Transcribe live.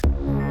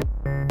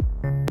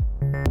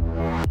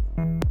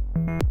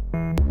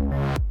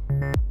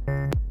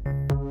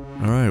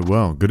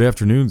well. Good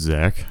afternoon,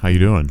 Zach. How you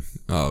doing?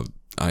 I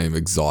am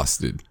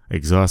exhausted.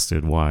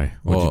 Exhausted? Why?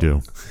 What'd you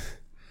do?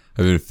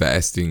 I've been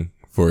fasting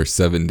for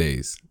 7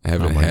 days. I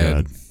haven't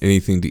had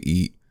anything to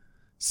eat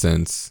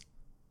since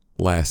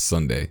last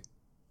Sunday.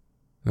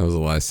 That was the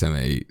last time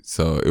I ate.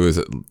 So it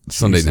was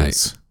Sunday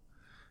night.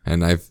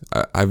 And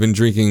I've been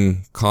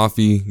drinking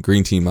coffee,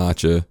 green tea,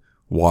 matcha,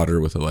 water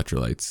with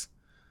electrolytes.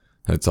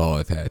 That's all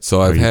I've had.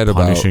 So I've had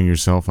about... punishing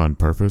yourself on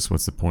purpose?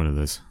 What's the point of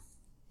this?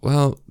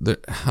 Well, I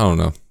don't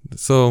know.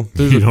 So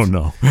you don't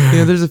know.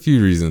 Yeah, there's a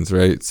few reasons,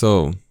 right?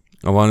 So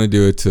I want to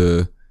do it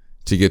to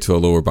get to a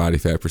lower body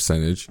fat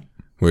percentage,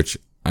 which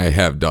I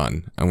have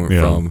done. I went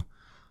from,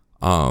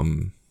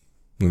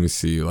 let me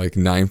see, like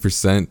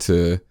 9%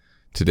 to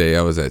today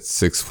I was at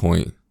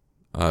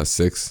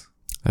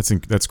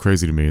 6.6. That's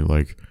crazy to me.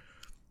 Like,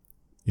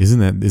 isn't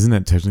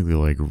that technically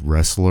like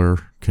wrestler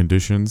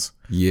conditions?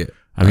 Yeah.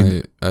 I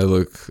mean, I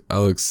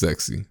look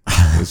sexy.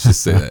 Let's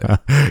just say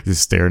that.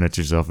 Just staring at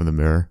yourself in the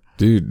mirror.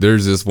 Dude,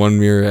 there's this one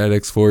mirror at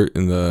Export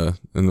in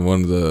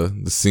one of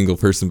the single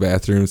person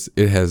bathrooms.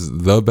 It has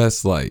the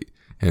best light,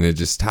 and it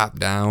just top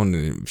down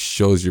and it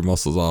shows your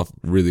muscles off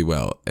really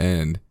well.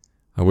 And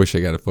I wish I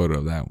got a photo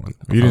of that one.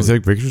 You didn't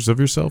take pictures of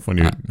yourself when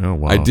you? Oh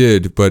wow. I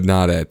did, but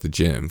not at the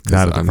gym.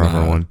 Not at the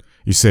proper one.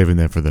 You saving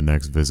that for the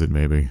next visit,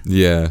 maybe?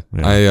 Yeah.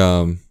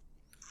 I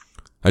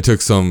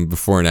took some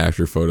before and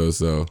after photos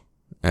though.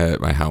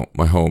 At my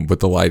home, but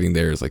the lighting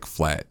there is like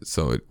flat,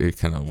 so it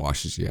kind of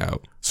washes you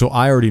out. So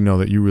I already know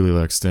that you really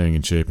like staying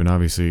in shape, and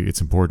obviously it's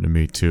important to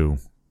me too.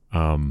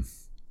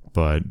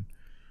 But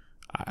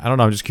I don't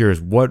know. I'm just curious,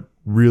 what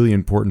really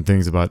important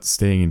things about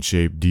staying in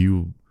shape did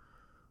you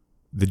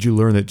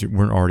learn that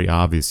weren't already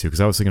obvious to you?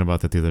 Because I was thinking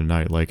about that the other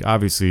night. Like,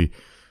 obviously,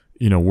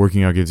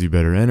 working out gives you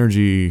better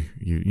energy.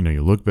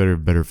 You look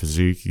better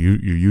physique. You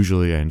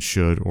usually and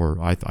should, or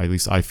at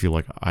least I feel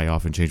like I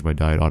often change my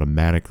diet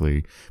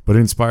automatically, but it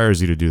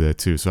inspires you to do that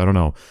too. So I don't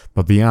know.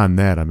 But beyond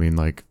that, I mean,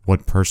 like,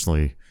 what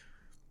personally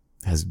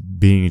has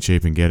being in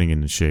shape and getting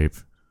into shape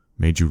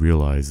made you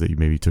realize that you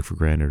maybe took for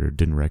granted or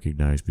didn't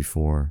recognize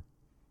before?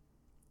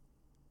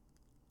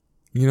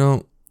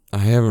 I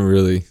haven't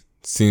really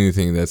seen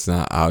anything that's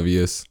not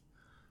obvious.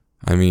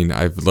 I mean,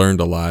 I've learned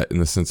a lot in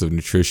the sense of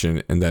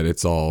nutrition and that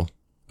it's all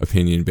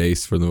opinion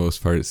based for the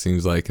most part, it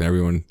seems like, and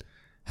everyone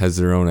has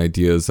their own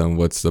ideas on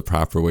what's the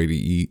proper way to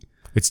eat.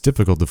 It's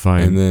difficult to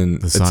find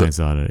the science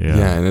on it. Yeah.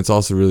 Yeah. And it's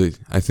also really,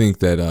 I think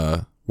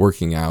that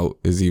working out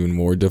is even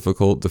more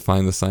difficult to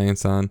find the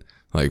science on,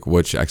 like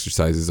which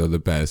exercises are the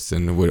best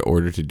and what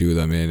order to do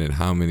them in and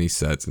how many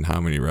sets and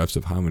how many reps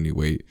of how many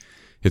weight.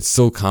 It's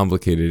so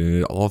complicated and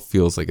it all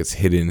feels like it's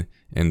hidden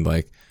and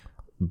like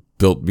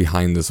built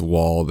behind this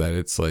wall that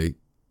it's like,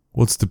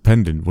 well, it's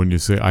dependent. When you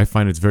say, I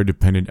find it's very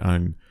dependent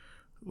on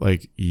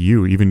like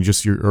you, even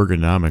just your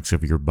ergonomics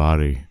of your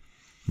body.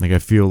 Like, I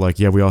feel like,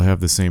 yeah, we all have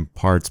the same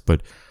parts,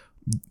 but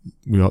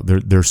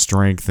their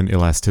strength and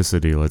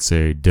elasticity, let's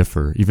say,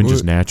 differ even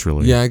just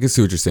naturally. Yeah, I can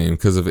see what you're saying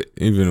because of it,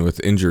 even with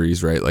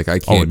injuries, right? Like I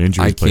can't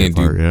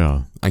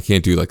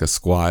do like a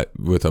squat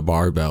with a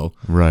barbell,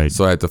 right?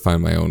 So I have to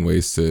find my own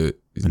ways to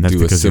and that's do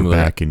because a similar of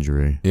your back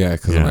injury. Yeah,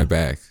 because of my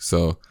back.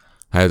 So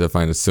I had to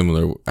find a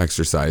similar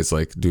exercise,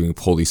 like doing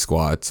pulley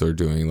squats or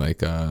doing like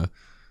the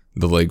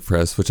leg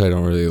press, which I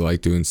don't really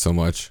like doing so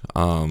much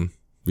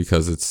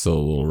because it's still a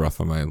little rough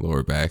on my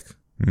lower back.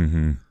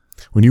 Mm-hmm.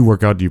 When you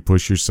work out, do you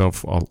push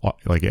yourself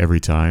like every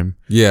time?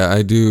 Yeah,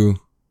 I do.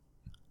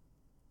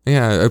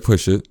 Yeah, I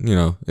push it.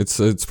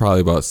 It's probably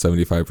about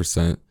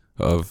 75%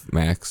 of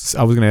max.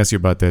 I was going to ask you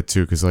about that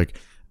too, because like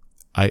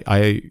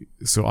I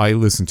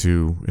listen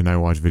to and I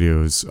watch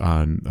videos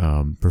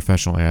on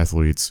professional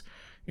athletes.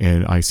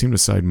 And I seem to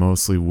side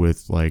mostly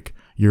with like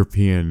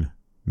European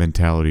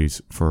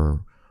mentalities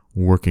for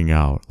working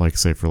out, like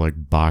say for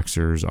like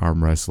boxers,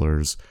 arm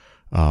wrestlers,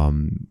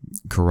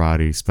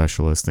 karate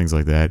specialists, things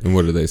like that. And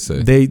what do they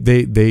say?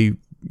 They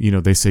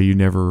say you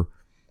never,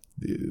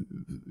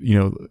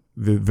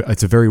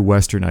 it's a very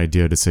Western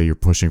idea to say you're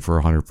pushing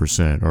for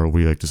 100%, or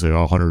we like to say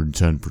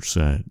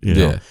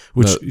 110%,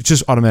 which is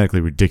just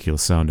automatically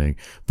ridiculous sounding.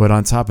 But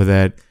on top of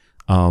that,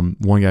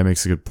 one guy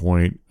makes a good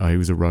point. He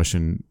was a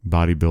Russian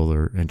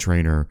bodybuilder and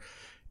trainer,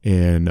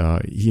 and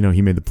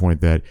he made the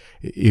point that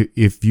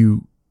if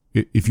you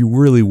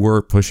really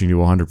were pushing to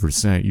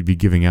 100%, you'd be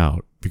giving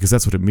out, because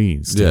that's what it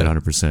means to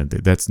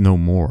 100%. That's no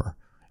more.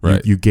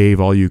 Right. You gave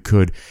all you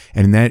could,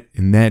 and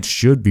that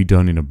should be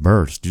done in a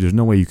burst. There's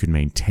no way you can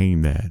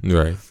maintain that.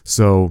 Right.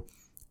 So.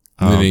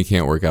 And then you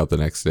can't work out the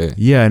next day.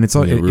 Yeah, and it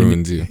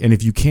ruins you. And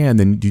if you can,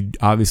 then you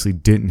obviously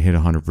didn't hit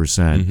 100%.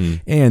 Mm-hmm.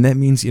 And that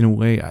means, in a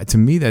way, to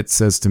me, that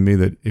says to me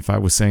that if I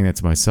was saying that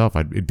to myself,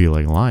 it'd be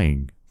like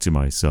lying to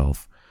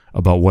myself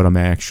about what I'm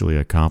actually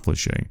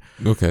accomplishing.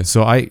 Okay.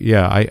 So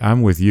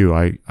I'm with you.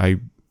 I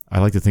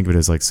like to think of it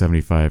as like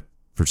 75%.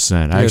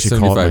 I actually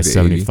call it my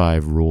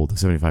 75 rule, the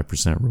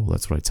 75% rule.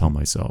 That's what I tell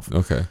myself.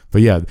 Okay.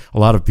 But yeah, a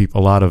lot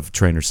of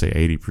trainers say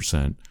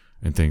 80%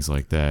 and things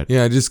like that.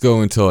 Yeah, I just go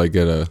until I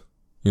get a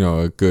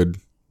good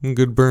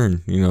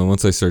burn,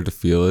 once I start to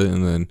feel it,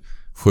 and then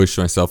push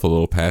myself a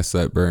little past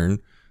that burn,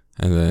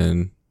 and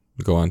then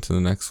go on to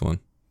the next one.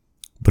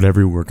 But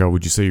every workout,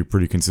 would you say you're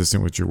pretty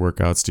consistent with your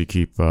workouts? Do you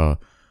keep the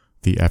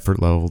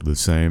effort level the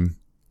same?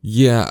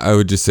 Yeah, I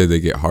would just say they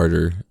get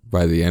harder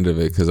by the end of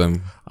it because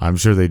I'm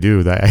sure they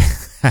do.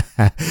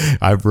 That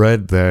I've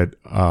read that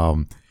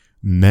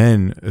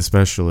men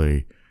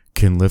especially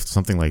can lift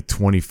something like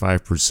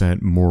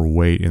 25% more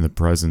weight in the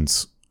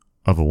presence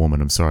of a woman.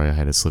 I'm sorry, I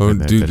had to slip in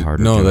that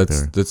harder. No,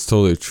 that's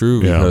totally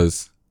true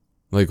because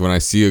like when I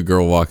see a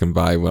girl walking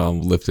by when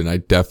I'm lifting, I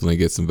definitely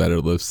get some better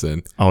lifts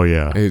in. Oh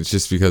yeah, it's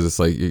just because it's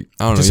like I don't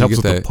know. It just helps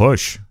with the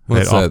push.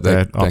 Off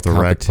the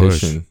rack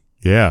push.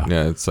 Yeah,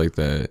 it's like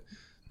that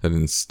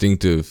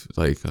instinctive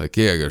like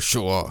yeah, I gotta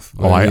show off.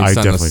 Oh, I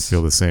definitely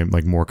feel the same.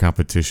 Like more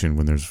competition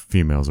when there's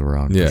females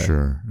around for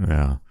sure.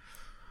 Yeah.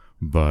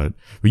 But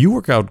you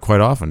work out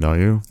quite often,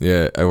 don't you?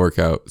 Yeah, I work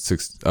out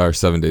 6 or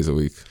 7 days a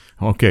week.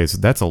 Okay, so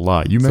that's a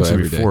lot. You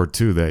mentioned before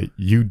too that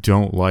you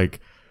don't like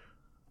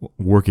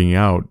working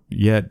out,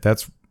 yet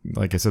that's,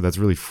 like I said, that's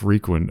really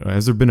frequent.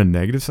 Has there been a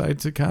negative side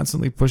to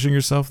constantly pushing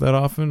yourself that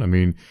often? I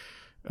mean,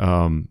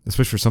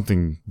 especially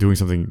for doing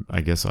something,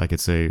 I guess I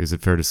could say, is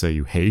it fair to say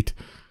you hate?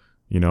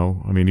 You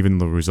know, I mean, even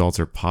the results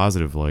are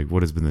positive. Like,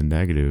 what has been the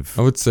negative?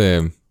 I would say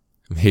I'm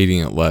hating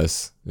it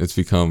less. It's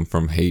become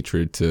from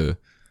hatred to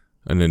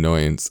an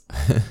annoyance.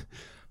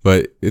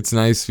 But it's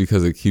nice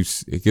because it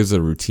gives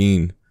a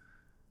routine,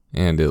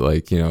 and it,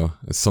 like, you know,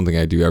 it's something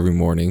I do every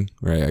morning,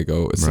 right?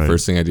 It's the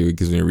first thing I do. It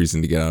gives me a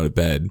reason to get out of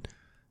bed.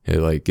 It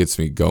like gets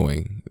me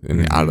going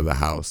and out of the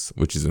house,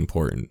 which is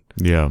important.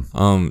 Yeah.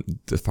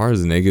 As far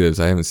as the negatives,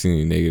 I haven't seen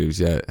any negatives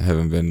yet. I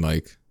haven't been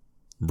like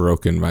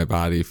broken my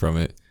body from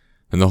it.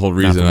 And the whole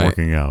reason from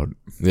working out.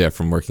 Yeah,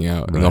 from working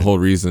out. Right. And the whole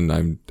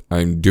reason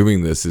I'm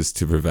doing this is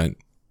to prevent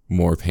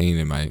more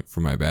pain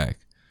from my back.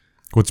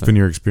 What's been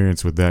your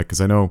experience with that? Because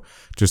I know,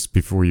 just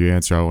before you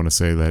answer, I want to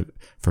say that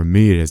for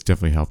me, it has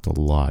definitely helped a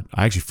lot.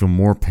 I actually feel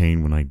more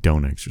pain when I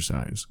don't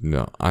exercise.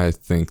 No, I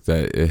think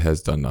that it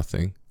has done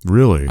nothing.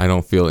 Really? I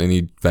don't feel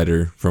any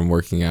better from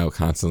working out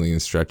constantly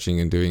and stretching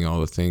and doing all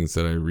the things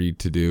that I read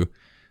to do.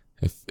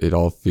 It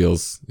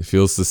feels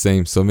the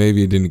same. So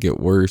maybe it didn't get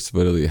worse,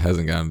 but it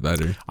hasn't gotten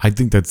better. I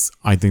think that's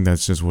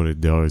just what it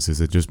does.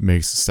 Is it just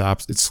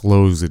it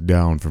slows it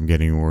down from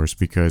getting worse.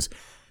 Because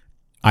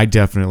I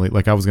definitely,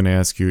 like, I was going to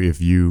ask you if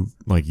you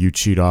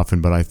cheat often,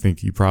 but I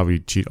think you probably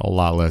cheat a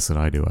lot less than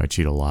I do. I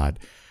cheat a lot.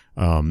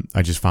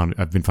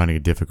 I've been finding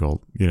it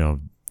difficult, you know,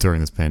 during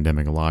this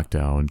pandemic and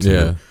lockdown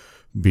to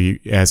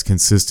be as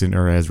consistent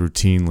or as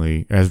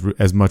routinely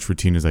as much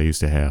routine as I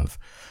used to have.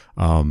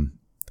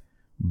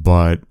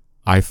 But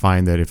I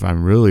find that if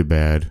I'm really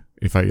bad,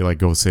 if I like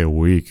go say a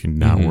week and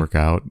not work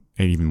out,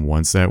 and even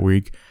once that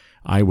week,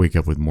 I wake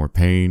up with more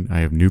pain. I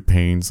have new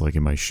pains, like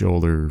in my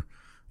shoulder,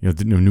 you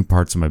know, new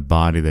parts of my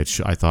body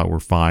that I thought were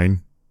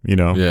fine, you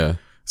know? Yeah.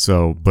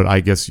 So, but I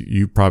guess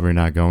you probably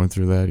not going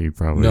through that. You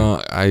probably.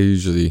 No,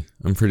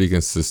 I'm pretty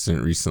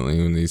consistent recently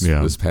in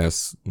this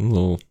past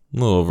little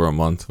over a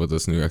month with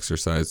this new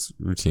exercise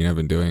routine I've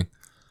been doing.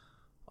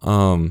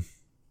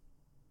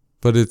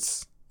 But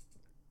it's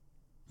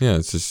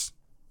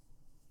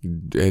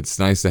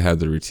nice to have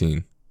the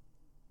routine.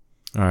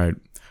 All right.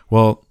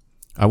 Well,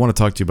 I want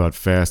to talk to you about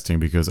fasting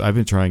because I've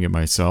been trying it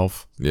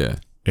myself. Yeah.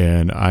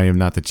 And I am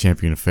not the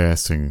champion of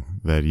fasting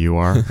that you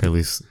are. At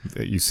least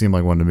you seem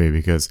like one to me,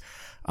 because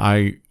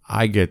I've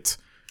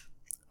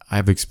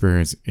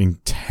experienced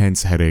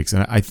intense headaches,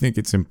 and I think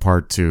it's in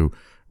part to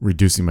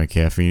reducing my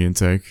caffeine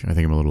intake. I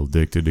think I'm a little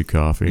addicted to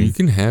coffee. You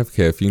can have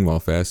caffeine while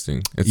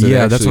fasting. That's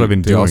what I've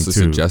been doing too. They also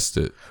suggest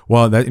it.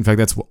 Well, in fact,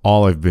 that's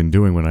all I've been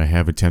doing when I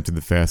have attempted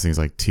the fasting is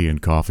like tea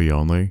and coffee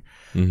only.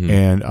 Mm-hmm.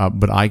 And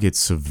but I get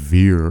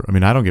severe. I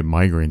mean, I don't get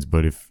migraines,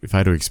 but if I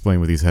had to explain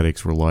what these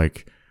headaches were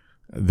like,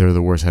 they're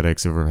the worst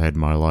headaches I've ever had in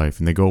my life,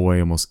 and they go away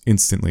almost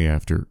instantly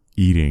after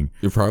eating.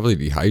 You're probably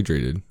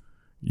dehydrated.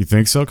 You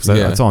think so? Because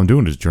that's all I'm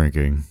doing is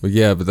drinking. Well,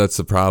 yeah, but that's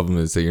the problem,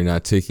 is that you're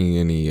not taking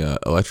any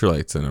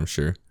electrolytes in, I'm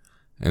sure.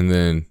 And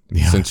then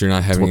since you're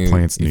not having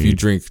if you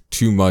drink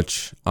too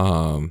much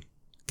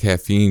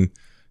caffeine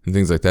and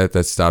things like that,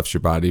 that stops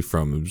your body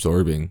from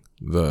absorbing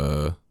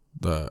the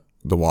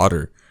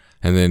water.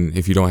 And then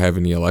if you don't have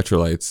any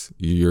electrolytes,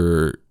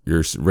 your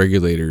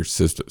regulator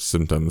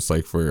symptoms,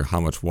 like for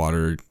how much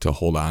water to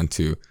hold on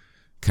to,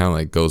 kind of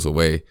like goes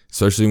away,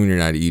 especially when you're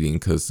not eating,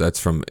 because that's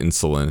from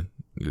insulin.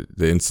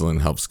 The insulin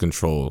helps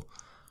control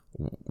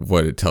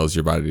what it tells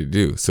your body to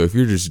do. So if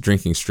you're just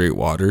drinking straight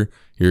water,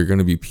 you're going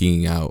to be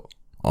peeing out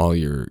all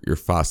your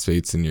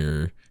phosphates and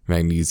your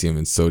magnesium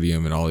and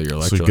sodium and all your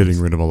electrolytes. So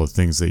getting rid of all the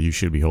things that you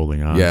should be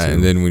holding on to. Yeah,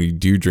 and then when you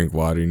do drink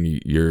water,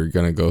 you're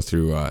going to go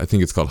through, I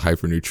think it's called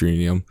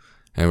hypernatremia,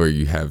 and where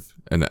you have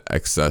an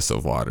excess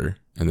of water,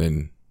 and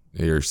then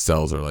your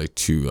cells are like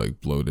too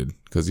bloated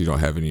because you don't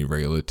have any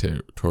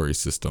regulatory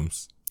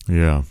systems.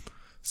 Yeah.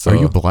 So are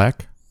you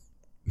black?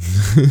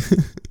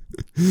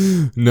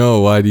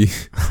 No, why do you?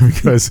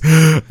 Because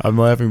I'm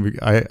laughing.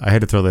 I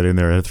had to throw that in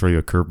there. I had to throw you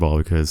a curveball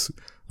because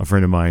a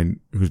friend of mine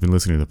who's been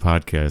listening to the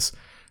podcast,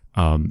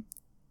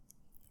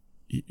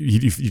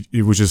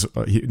 it was just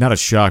not a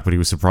shock, but he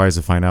was surprised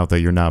to find out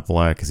that you're not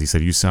black, because he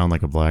said, you sound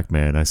like a black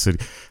man. I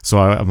said, so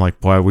I'm like,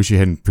 boy, I wish you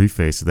hadn't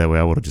prefaced it that way.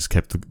 I would have just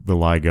kept the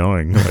lie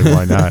going. Like,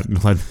 why not?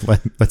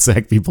 Let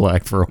Zach be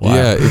black for a while.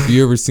 Yeah, if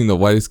you ever seen The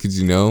Whitest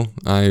Kids You Know,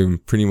 I'm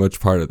pretty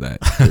much part of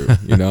that crew.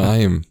 You know,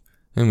 I'm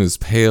as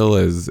pale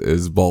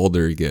as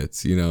Balder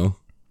gets, you know?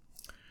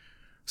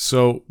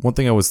 So one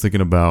thing I was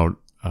thinking about,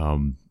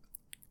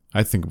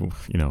 I think,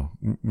 you know,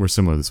 we're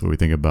similar to this, what we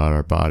think about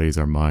our bodies,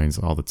 our minds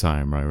all the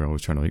time, right? We're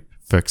always trying to like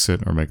fix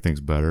it or make things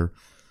better.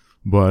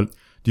 But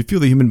do you feel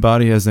the human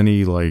body has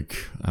any,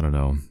 like, I don't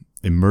know,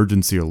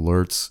 emergency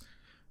alerts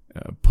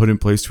put in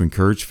place to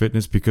encourage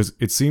fitness? Because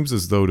it seems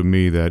as though to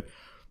me that,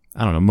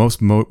 I don't know,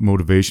 most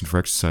motivation for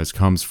exercise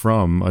comes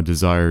from a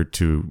desire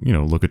to, you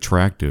know, look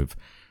attractive.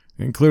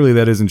 And clearly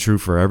that isn't true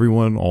for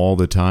everyone all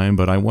the time,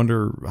 but I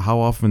wonder how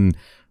often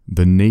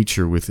the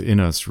nature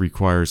within us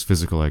requires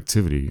physical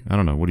activity. I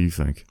don't know. What do you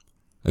think?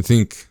 I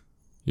think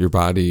your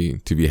body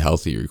to be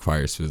healthy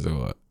requires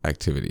physical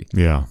activity.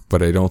 Yeah.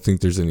 But I don't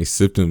think there's any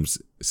systems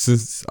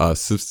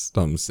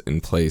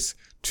in place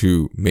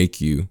to make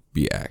you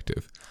be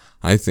active.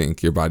 I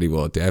think your body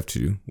will adapt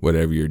to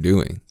whatever you're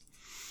doing.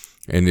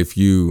 And if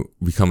you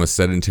become a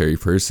sedentary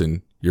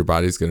person, your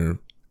body's going to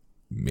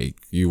make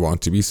you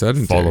want to be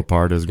sedentary. Fall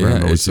apart, as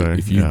Grandma would say.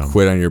 If you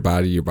quit on your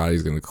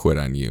body's going to quit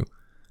on you.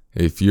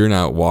 If you're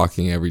not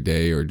walking every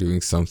day or doing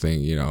something,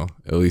 you know,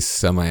 at least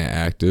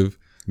semi-active,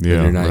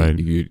 you're not, right.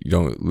 you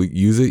don't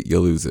use it,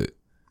 you'll lose it.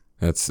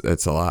 That's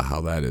a lot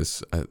how that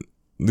is. At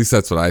least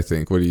that's what I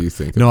think. What do you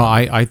think? No,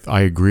 I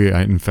agree.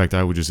 In fact,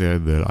 I would just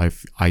add that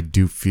I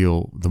do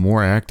feel the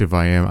more active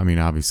I am, I mean,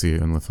 obviously,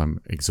 unless I'm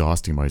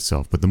exhausting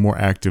myself, but the more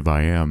active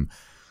I am,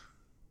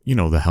 you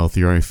know, the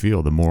healthier I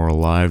feel, the more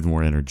alive, the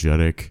more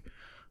energetic.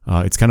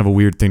 It's kind of a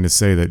weird thing to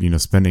say that, you know,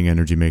 spending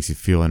energy makes you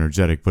feel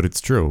energetic, but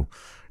it's true.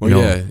 Well,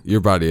 yeah,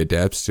 your body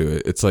adapts to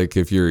it. It's like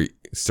if you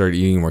start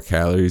eating more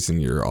calories and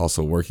you're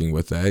also working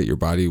with that, your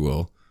body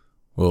will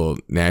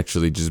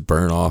naturally just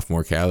burn off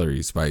more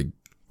calories by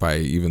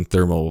even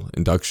thermal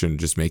induction,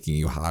 just making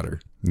you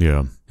hotter.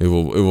 Yeah. It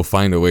will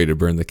find a way to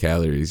burn the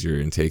calories you're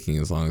intaking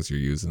as long as you're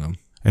using them.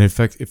 And in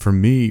fact, for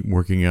me,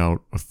 working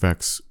out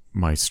affects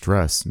my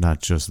stress,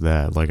 not just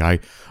that.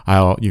 Like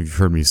you've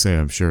heard me say,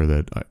 I'm sure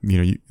that,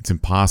 you know, it's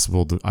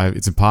impossible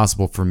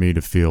for me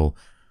to feel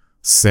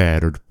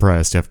sad or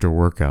depressed after a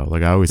workout.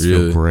 Like I always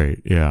feel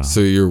great. Yeah.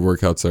 So your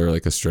workouts are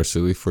like a stress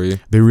relief for you?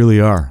 They really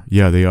are.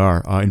 Yeah, they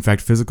are. In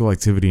fact, physical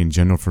activity in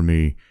general for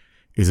me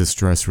is a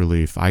stress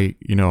relief. In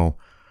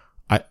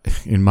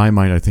my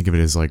mind, I think of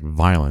it as like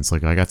violence.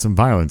 Like I got some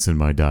violence in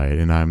my diet,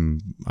 and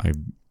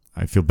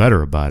I feel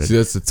better about it. See,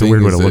 that's the it's thing, a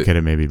weird way to look at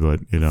it, maybe, but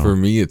you know, for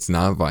me, it's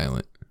not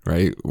violent,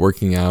 right?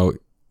 Working out,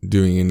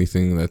 doing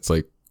anything that's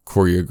like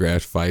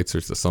choreographed fights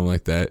or something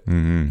like that,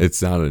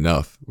 it's not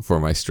enough for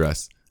my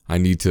stress. I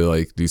need to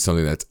like do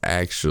something that's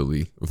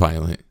actually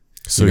violent.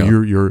 So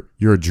your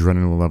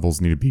adrenaline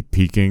levels need to be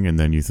peaking, and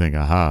then you think,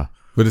 aha.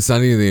 But it's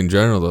not even the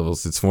adrenaline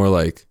levels. It's more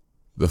like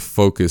the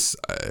focus,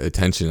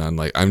 attention on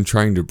like, I'm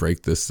trying to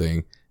break this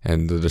thing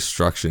and the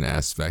destruction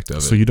aspect of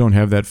it. So you don't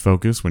have that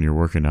focus when you're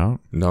working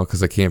out? No,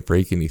 because I can't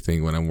break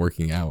anything when I'm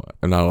working out.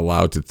 I'm not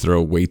allowed to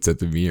throw weights at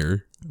the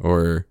mirror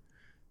or,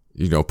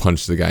 you know,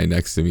 punch the guy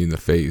next to me in the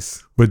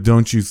face. But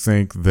don't you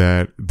think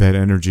that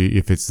energy,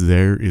 if it's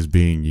there, is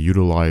being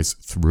utilized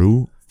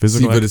through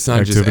physical activity? But it's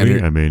not just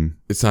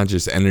it's not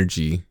just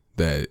energy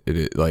that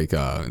it like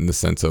in the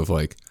sense of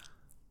like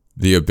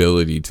the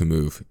ability to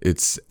move.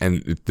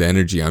 And the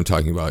energy I'm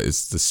talking about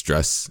is the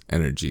stress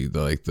energy,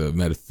 the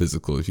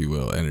metaphysical, if you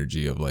will,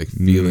 energy of like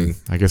feeling.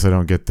 I guess I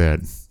don't get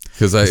that.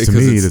 Because to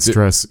me, the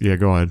stress. Yeah,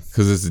 go ahead.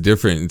 Because it's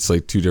different. It's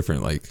like two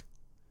different like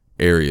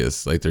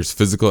areas. Like there's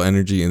physical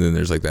energy, and then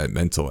there's like that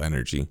mental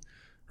energy,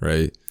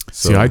 right?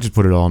 So, see, I just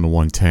put it all into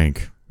one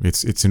tank.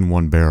 It's in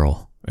one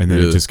barrel, and then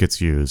it just gets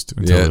used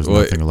until there's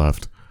nothing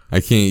left.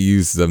 I can't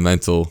use the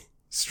mental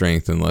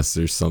strength unless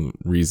there's some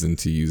reason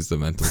to use the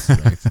mental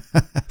strength.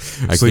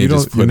 So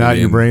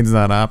your brain's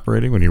not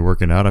operating when you're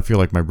working out? I feel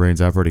like my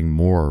brain's operating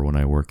more when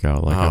I work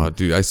out. Like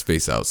dude, I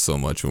space out so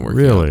much when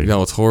working out. Really?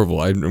 No, it's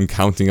horrible. I'm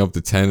counting up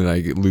to 10 and I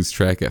lose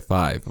track at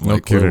 5. I'm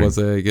like, where was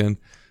I again?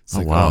 It's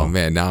like, wow. Oh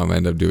man, now I'm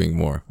end up doing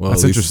more. Well,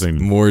 that's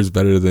interesting. More is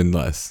better than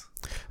less.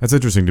 That's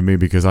interesting to me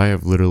because I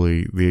have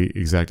literally the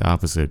exact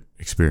opposite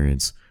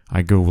experience.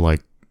 I go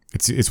like,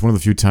 it's one of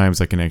the few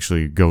times I can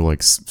actually go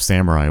like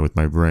samurai with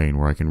my brain,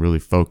 where I can really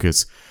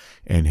focus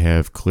and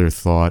have clear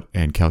thought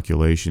and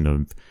calculation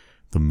of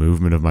the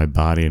movement of my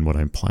body and what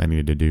I'm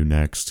planning to do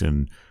next.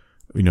 And,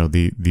 you know,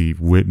 the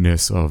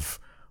witness of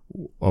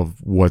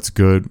what's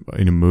good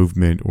in a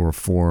movement or a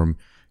form,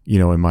 you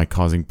know, am I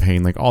causing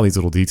pain? Like all these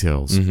little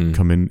details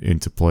come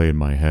into play in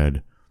my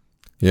head.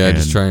 Yeah, I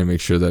just try and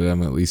make sure that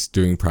I'm at least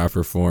doing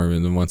proper form,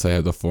 and then once I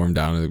have the form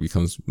down, it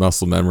becomes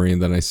muscle memory,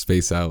 and then I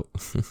space out.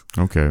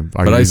 Okay.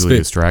 Are you easily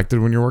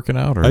distracted when you're working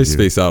out? Or I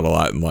space out a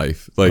lot in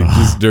life, like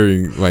just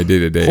during my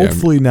day-to-day.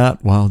 Hopefully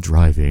not while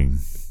driving.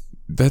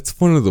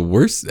 That's one of the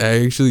worst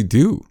I actually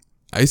do.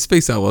 I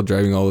space out while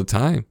driving all the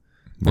time.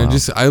 Wow.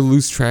 And I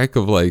lose track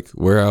of like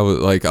where I was,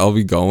 like I'll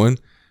be going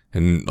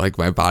and like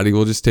my body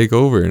will just take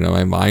over and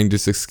my mind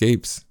just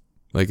escapes.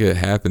 Like it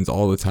happens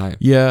all the time.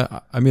 Yeah,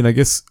 I mean, I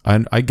guess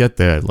I get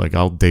that. Like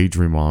I'll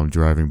daydream while I'm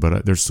driving,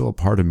 but there's still a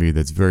part of me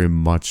that's very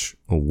much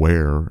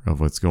aware of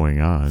what's going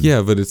on.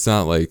 Yeah, but it's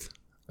not like,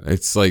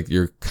 it's like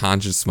your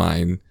conscious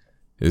mind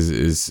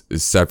is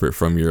separate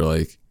from your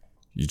like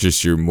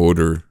just your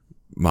motor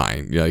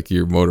mind, like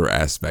your motor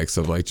aspects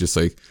of like just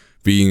like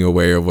being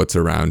aware of what's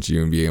around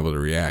you and being able to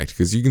react,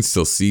 because you can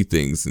still see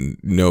things and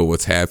know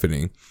what's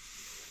happening.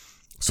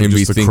 So and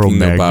just be the thinking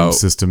Cro-Magnon about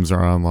systems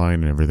are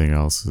online and everything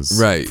else is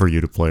Right. for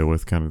you to play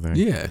with, kind of thing.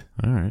 Yeah.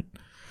 All right.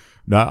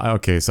 Now,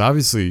 okay, so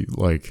obviously,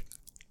 like,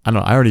 I don't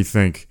know, I already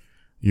think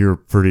you're a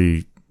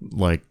pretty,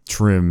 like,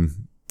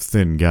 trim,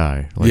 thin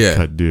guy, like, Yeah.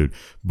 cut dude.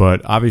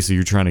 But obviously,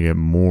 you're trying to get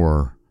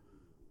more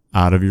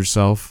out of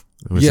yourself.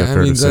 Is Yeah, that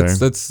fair I mean to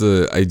say? that's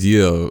the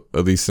idea,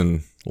 at least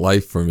in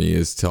life for me,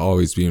 is to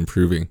always be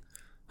improving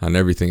on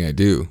everything I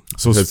do.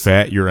 So is Because-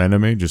 fat your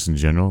enemy, just in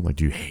general? Like,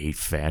 do you hate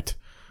fat?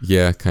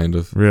 Yeah, kind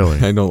of. Really?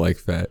 I don't like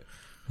fat.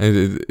 And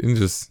it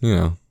just,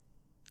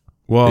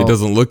 Well, it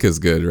doesn't look as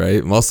good,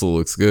 right? Muscle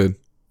looks good,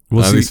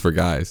 well, at see, least for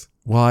guys.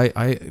 well,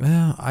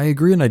 I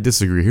agree and I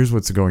disagree. Here's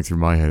what's going through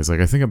my head is like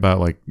I think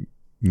about like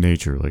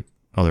nature, like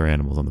other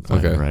animals on the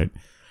planet, Okay. right?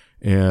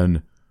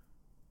 And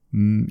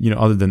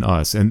other than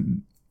us,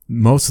 and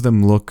most of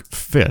them look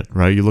fit,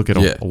 right? You look at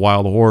Yeah. a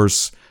wild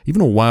horse,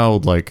 even a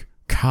wild like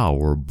cow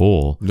or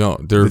bull. No,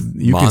 they're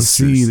You monsters.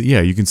 can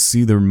see, you can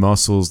see their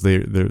muscles. They're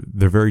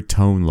very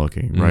tone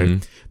looking, right?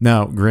 Mhm.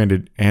 Now,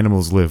 granted,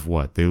 animals live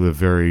what? They live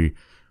very,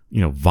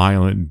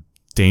 violent,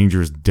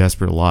 dangerous,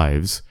 desperate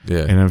lives.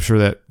 Yeah. And I'm sure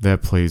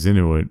that plays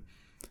into it.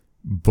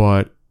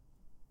 But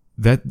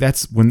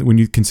that's when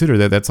you consider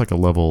that's like a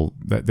level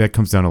that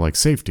comes down to like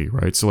safety,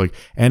 right? So like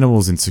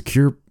animals in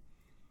secure,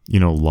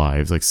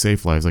 lives, like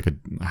safe lives, like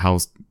a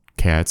house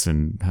cats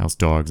and house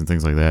dogs and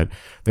things like that,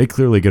 they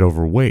clearly get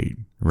overweight,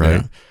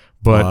 right? Yeah.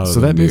 But Wow, so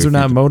that means they're if you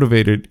not d-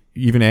 motivated.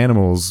 Even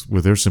animals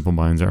with their simple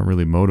minds aren't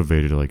really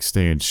motivated to like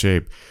stay in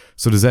shape.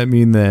 So does that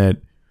mean that,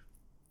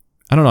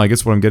 I don't know, I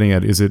guess what I'm getting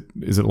at, is it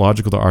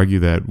logical to argue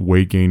that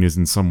weight gain is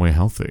in some way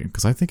healthy?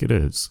 Because I think it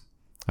is.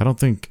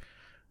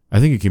 I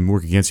think it can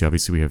work against you.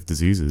 Obviously, we have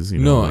diseases,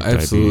 No, like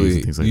diabetes absolutely.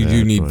 and things like You that.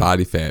 do need but-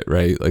 body fat,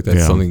 right? Like that's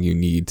Yeah. something you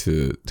need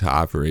to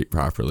operate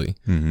properly.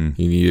 Mhm.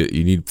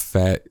 You need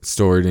fat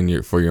stored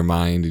in for your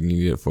mind, and you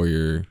need it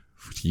to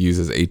use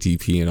as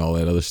ATP and all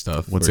that other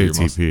stuff. What's for your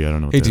muscle. ATP? I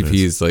don't know what that ATP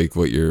is. is like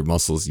what your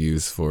muscles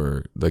use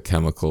for the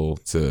chemical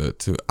to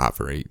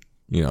operate.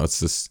 It's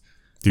just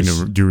Do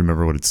you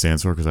remember what it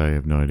stands for? Because I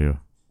have no idea.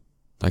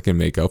 I can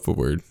make up a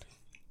word.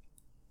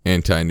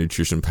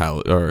 Anti-nutrition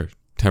palate or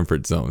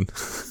temperate zone.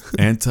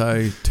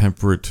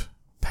 Anti-temperate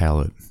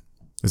palate.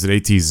 Is it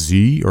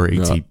ATZ or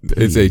No, ATP?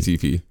 it's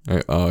ATP.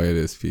 Oh, it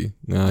is P.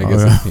 No, I Oh, guess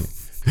yeah. I can't.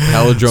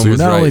 Palindrome So you're was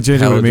not right. only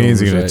changing what it Palindrome means,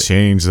 was you're going right. to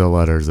change the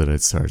letters that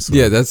it starts with.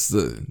 Yeah,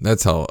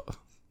 that's how.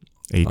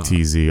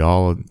 ATZ,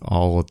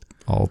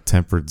 all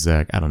tempered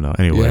Zach. I don't know.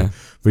 Anyway, Yeah.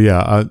 but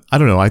yeah, I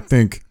don't know. I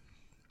think,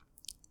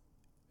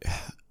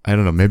 I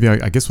don't know. Maybe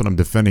I guess what I'm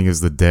defending is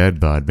the dad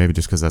bod. Maybe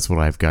just because that's what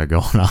I've got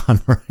going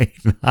on right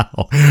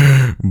now.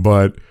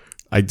 But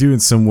I do in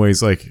some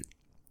ways, like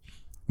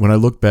when I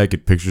look back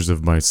at pictures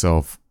of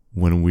myself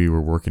when we were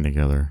working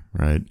together,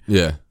 right?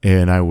 Yeah.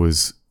 And I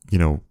was,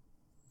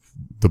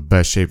 the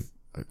best shape,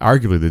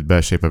 arguably the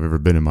best shape I've ever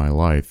been in my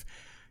life.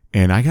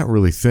 And I got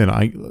really thin.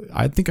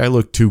 I think I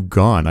looked too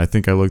gone. I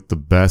think I looked the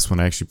best when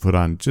I actually put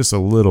on just a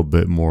little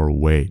bit more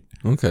weight,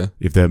 Okay.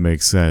 if that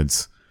makes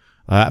sense.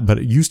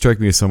 But you strike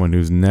me as someone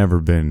who's never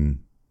been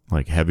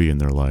like heavy in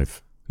their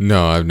life.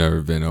 No, I've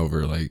never been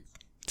over like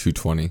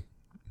 220,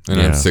 and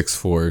Yeah. I'm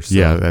 6'4". So,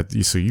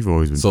 Yeah, so you've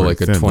always been so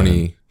pretty like a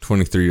thin,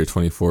 23 to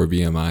 24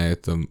 BMI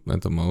at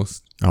the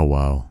most. then. Oh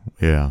wow,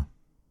 yeah,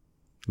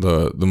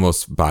 The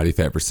most body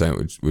fat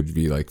percent would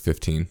be like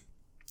 15.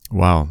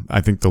 wow.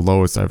 I think the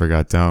lowest I ever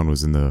got down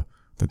was in the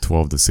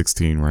 12 to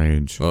 16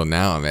 range. Well,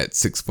 now I'm at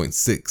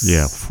 6.6.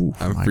 Yeah, phew,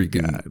 I'm my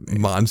freaking God,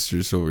 man.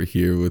 monstrous over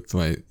here with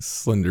my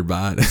slender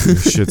body. Your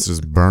shit's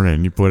just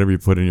burning. Whatever you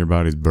put in your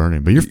body's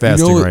burning. But you're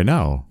fasting what? right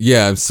now.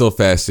 Yeah, I'm still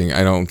fasting.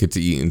 I don't get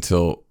to eat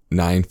until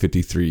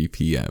 9:53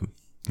 p.m.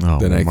 Oh,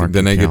 Then I mark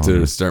then your I get to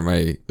calendar. start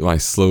my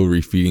slow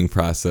refeeding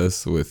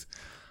process with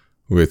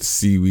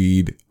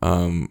seaweed,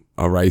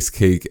 a rice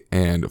cake,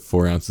 and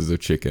 4 ounces of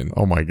chicken.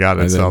 Oh my god,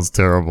 that And then- sounds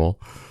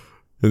terrible.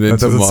 And then That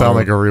doesn't sound tomorrow-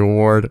 like a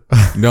reward.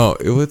 No,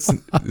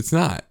 it's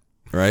not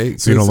right.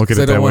 So you don't look at 'Cause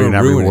it I that don't way. You're wanna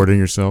not ruin it. rewarding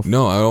yourself.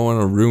 No, I don't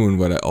want to ruin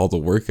all the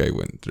work I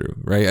went through.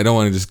 Right. I don't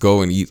want to just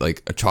go and eat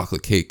like a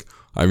chocolate cake.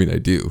 I mean, I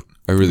do.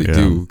 I really Yeah.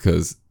 do,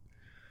 because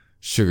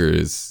sugar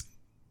is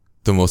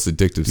the most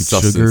addictive Dude,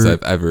 substance sugar-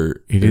 I've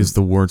ever. It is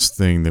the worst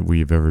thing that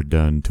we've ever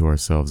done to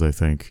ourselves, I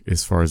think,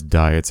 as far as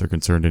diets are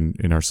concerned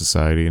in our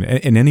society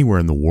and anywhere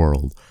in the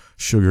world.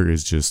 Sugar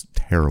is just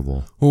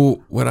terrible.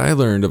 Well, what I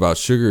learned about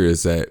sugar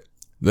is that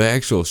the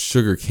actual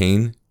sugar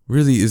cane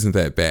really isn't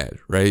that bad,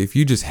 right? If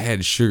you just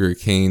had sugar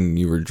cane and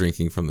you were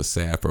drinking from the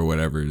sap or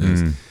whatever it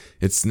is,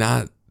 it's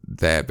not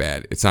that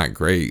bad. It's not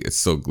great. It's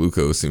still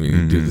glucose. I mean,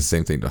 you do the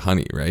same thing to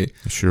honey, right?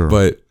 Sure.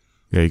 But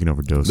yeah, you can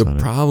overdose the on it.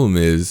 The problem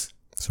is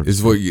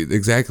what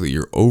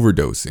you're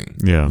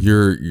overdosing. Yeah.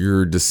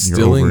 You're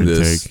distilling your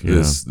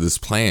this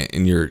plant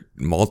and you're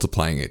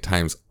multiplying it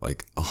times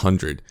like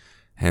 100.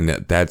 And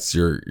that's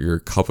your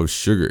cup of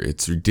sugar.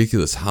 It's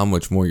ridiculous how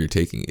much more you're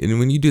taking. And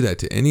when you do that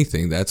to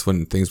anything, that's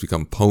when things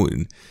become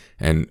potent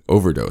and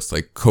overdose.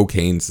 Like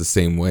cocaine's the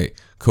same way.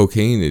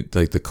 Cocaine,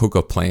 like the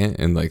coca plant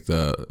and like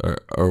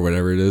or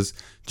whatever it is,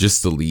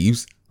 just the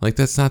leaves, like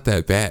that's not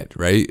that bad,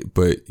 right?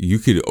 But you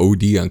could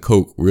OD on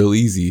coke real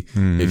easy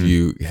if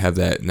you have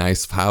that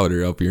nice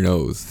powder up your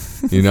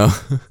nose, you know?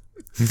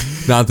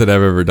 Not that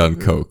I've ever done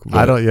coke.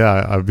 But.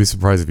 I'd be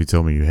surprised if you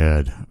told me you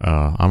had.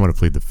 I'm going to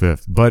plead the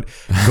fifth. But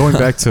going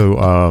back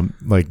to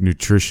like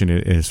nutrition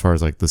as far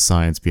as like the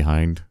science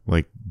behind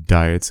like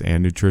diets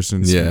and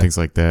nutrition and things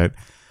like that.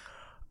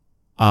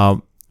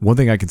 One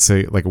thing I could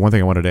say, like one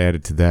thing I wanted to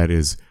add to that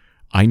is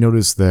I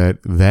noticed that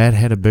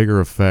had a bigger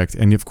effect.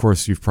 And of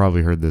course, you've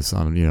probably heard this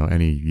on,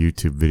 any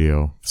YouTube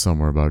video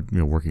somewhere about,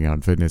 working out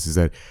and fitness, is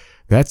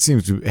that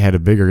seems to had a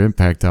bigger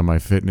impact on my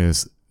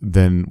fitness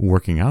than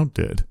working out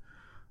did.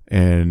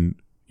 And,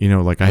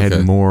 like I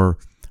had more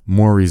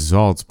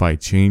results by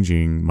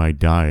changing my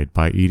diet,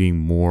 by eating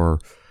more,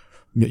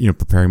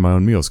 preparing my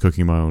own meals,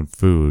 cooking my own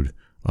food,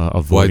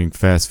 avoiding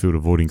fast food,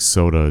 avoiding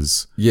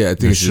sodas. Yeah, I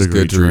think it's just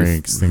good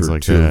drinks, things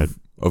like that.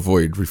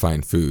 Avoid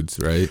refined foods,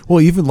 right? Well,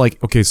 even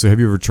like, okay, so have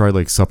you ever tried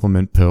like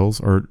supplement pills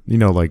or,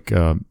 like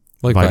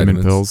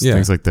vitamin pills,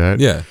 things like that?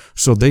 Yeah.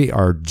 So they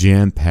are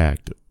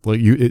jam-packed. Like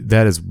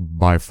that is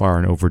by far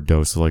an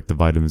overdose of like the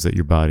vitamins that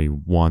your body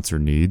wants or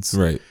needs.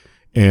 Right.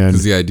 And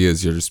because the idea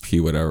is you'll just pee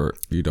whatever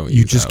you don't.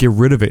 You just get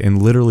rid of it, and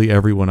literally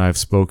everyone I've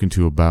spoken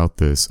to about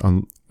this,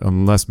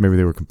 unless maybe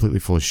they were completely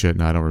full of shit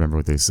and I don't remember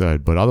what they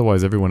said, but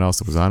otherwise everyone else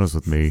that was honest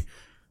with me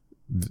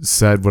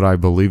said what I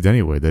believed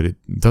anyway, that it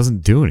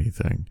doesn't do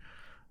anything.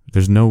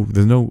 There's no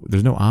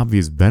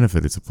obvious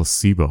benefit. It's a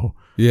placebo.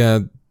 Yeah,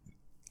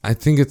 I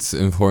think it's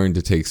important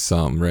to take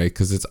some, right?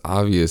 Because it's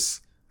obvious.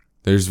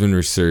 There's been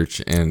research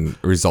and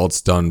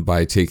results done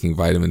by taking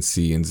vitamin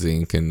C and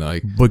zinc and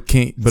like. But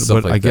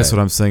I guess what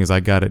I'm saying is I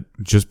got it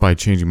just by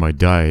changing my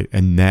diet,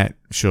 and that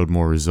showed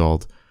more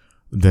result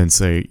than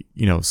say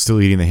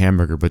still eating the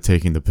hamburger but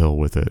taking the pill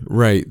with it.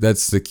 Right.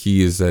 That's the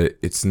key, is that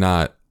it's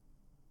not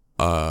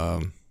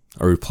a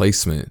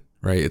replacement,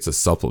 right? It's a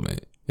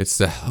supplement. It's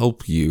to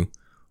help you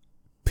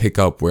pick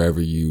up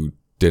wherever you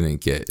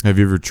didn't get. Have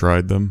you ever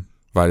tried them?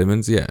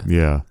 Vitamins, yeah.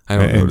 I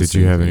don't. And did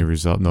you have any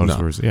result? No.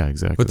 Yeah,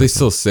 exactly. But they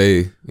still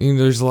say,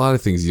 there's a lot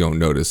of things you don't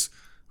notice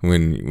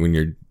when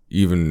you're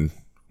even,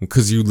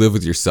 because you live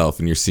with yourself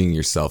and you're seeing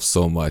yourself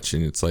so much,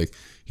 and it's like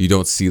you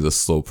don't see the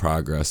slow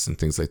progress and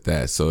things like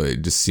that. So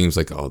it just seems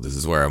like, oh, this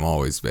is where I've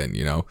always been.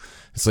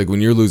 It's like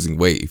when you're losing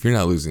weight, if you're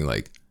not losing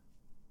like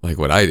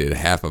what I did,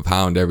 half a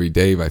pound every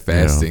day by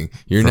fasting,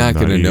 you're not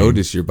going to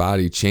notice your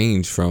body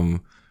change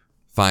from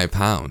 5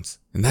 pounds,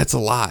 and that's a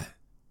lot.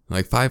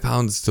 Like 5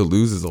 pounds to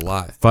lose is a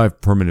lot. 5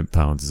 permanent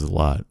pounds is a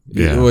lot.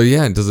 Yeah. Well,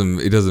 yeah, it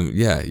doesn't,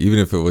 yeah. Even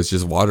if it was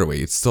just water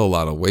weight, it's still a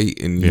lot of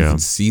weight, and you can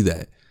see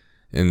that.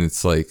 And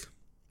it's like,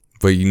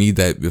 but you need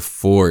that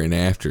before and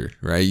after,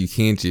 right? You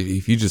can't,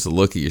 if you just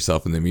look at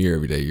yourself in the mirror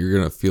every day, you're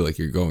going to feel like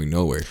you're going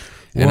nowhere.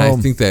 And I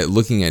think that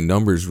looking at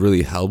numbers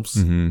really helps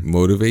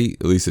motivate,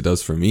 at least it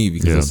does for me,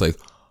 because it's like,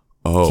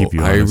 oh,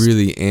 I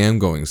really am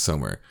going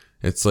somewhere.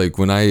 It's like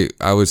when I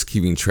was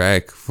keeping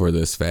track for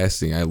this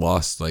fasting, I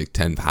lost like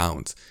 10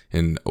 pounds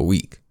in a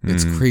week.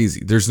 It's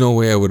crazy. There's no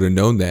way I would have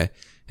known that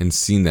and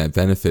seen that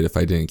benefit if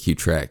I didn't keep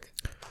track.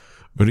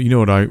 But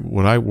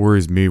what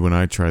worries me when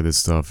I try this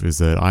stuff is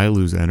that I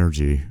lose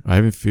energy.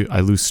 I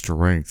lose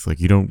strength. Like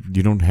you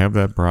don't have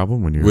that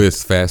problem when you're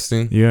with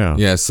fasting. Yeah.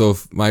 Yeah. So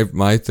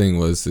my thing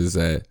is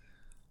that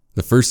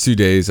the first 2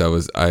 days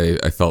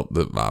I felt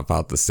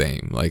about the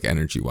same, like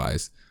energy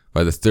wise.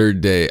 By the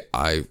third day,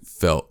 I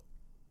felt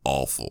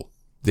awful.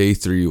 Day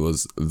 3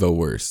 was the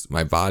worst.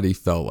 My body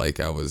felt like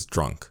I was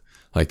drunk.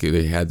 Like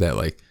they had that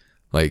like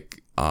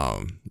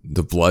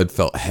the blood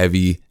felt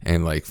heavy,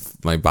 and like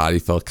my body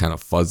felt kind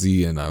of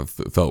fuzzy, and I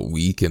felt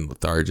weak and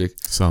lethargic.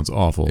 Sounds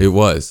awful. It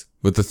was.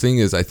 But the thing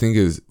is, I think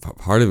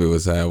part of it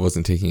was that I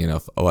wasn't taking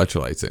enough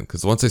electrolytes in,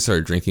 because once I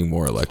started drinking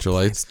more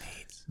electrolytes,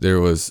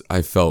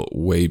 I felt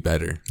way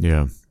better.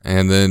 Yeah.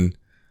 And then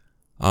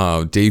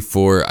day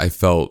 4, I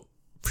felt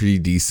pretty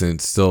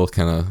decent, still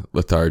kind of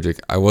lethargic.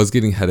 I was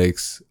getting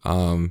headaches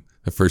the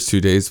first 2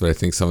 days, but I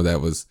think some of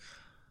that was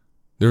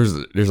there's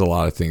a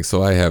lot of things.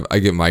 So I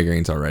get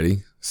migraines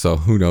already, so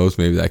who knows,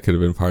 maybe that could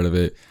have been part of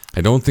it.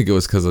 I don't think it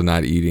was because of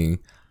not eating,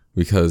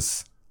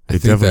 because I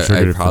think that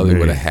I probably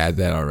would have had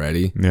that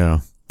already. Yeah.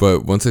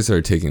 But once I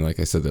started taking, like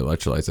I said, the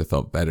electrolytes, I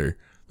felt better.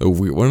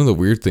 One of the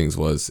weird things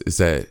is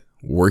that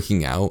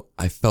working out,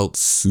 I felt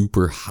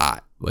super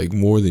hot, like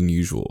more than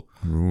usual.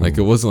 Ooh. Like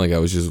it wasn't like I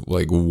was just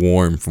like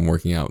warm from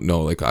working out.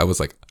 No, like I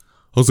was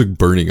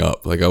burning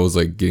up. Like I was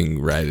like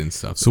getting red and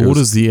stuff. So what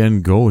is the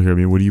end goal here? I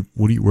mean, where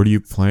do you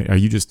plan? Are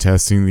you just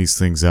testing these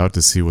things out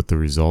to see what the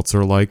results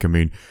are like? I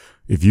mean,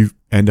 if you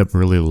end up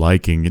really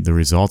liking the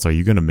results, are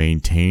you going to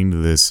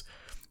maintain this,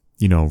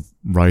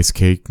 rice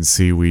cake and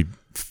seaweed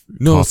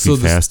coffee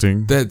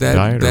fasting diet?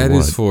 That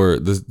is for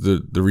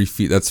the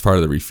refeed. That's part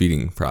of the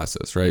refeeding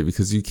process, right?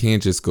 Because you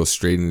can't just go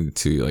straight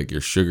into like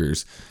your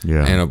sugars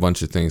and a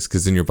bunch of things,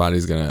 because then your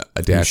body's gonna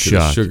adapt to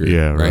the sugar,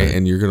 right?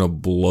 And you're gonna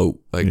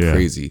bloat like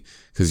crazy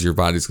because your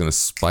body's gonna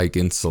spike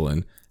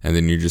insulin, and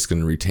then you're just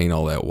gonna retain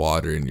all that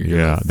water, and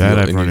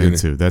I've run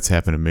into. That's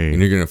happened to me, and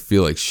you're gonna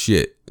feel like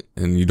shit,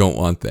 and you don't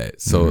want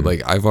that. So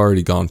like I've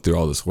already gone through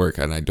all this work,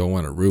 and I don't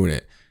want to ruin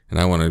it. And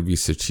I want to be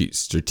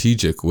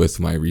strategic with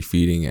my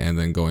refeeding and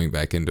then going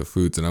back into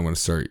foods. And what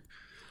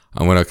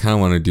I kind of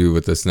want to do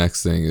with this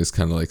next thing is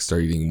kind of like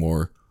start eating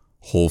more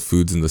whole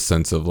foods, in the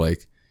sense of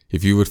like,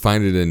 if you would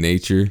find it in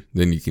nature,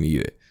 then you can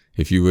eat it.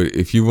 If you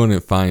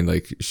wouldn't find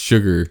like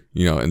sugar,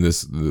 in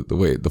this,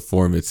 the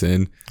form it's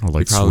in, or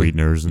like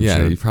sweeteners and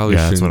shit. You probably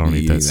shouldn't that's why I don't be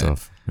eat eating that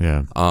stuff.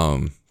 Yeah.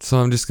 So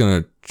I'm just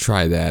going to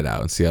try that out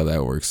and see how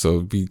that works.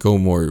 So go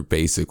more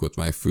basic with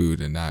my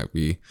food and not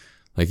be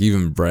like,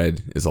 even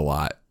bread is a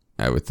lot,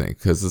 I would think,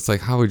 because it's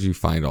like, how would you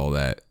find all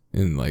that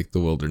in like the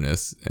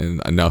wilderness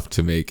and enough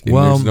to make? And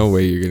there's no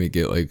way you're gonna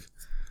get like.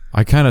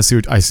 I kind of see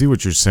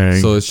what you're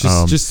saying. So it's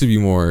just to be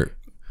more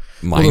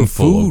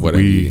mindful of what I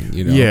eat.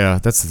 Yeah,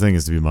 that's the thing,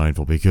 is to be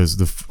mindful,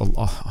 because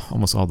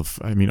almost all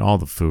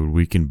the food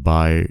we can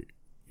buy,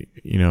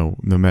 no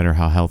matter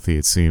how healthy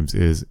it seems,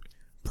 is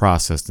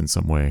processed in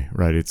some way,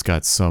 right? It's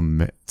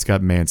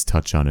got man's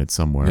touch on it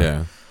somewhere.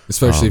 Yeah,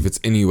 especially if it's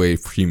any way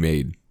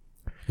pre-made.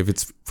 If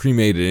it's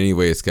pre-made in any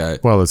way, it's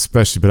got... Well,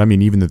 especially, but I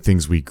mean, even the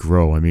things we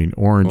grow. I mean,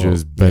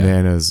 oranges,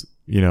 bananas,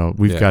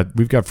 we've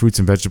got fruits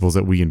and vegetables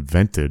that we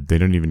invented. They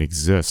don't even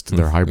exist.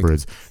 They're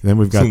hybrids. And then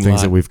we've got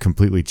things that we've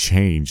completely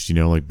changed,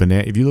 like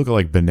if you look at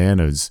like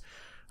bananas,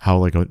 how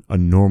like a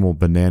normal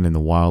banana in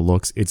the wild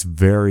looks, it's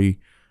very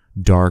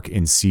dark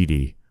and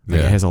seedy.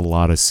 Like, it has a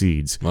lot of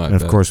seeds. And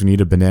of course, when you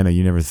eat a banana,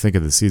 you never think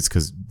of the seeds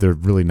because they're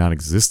really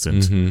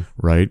non-existent,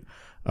 right?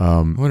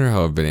 I wonder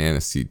how a banana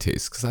seed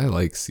tastes, because I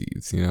like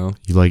seeds. You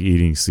like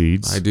eating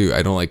seeds? I do.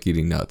 I don't like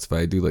eating nuts, but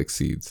I do like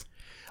seeds.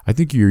 I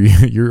think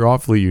you're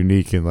awfully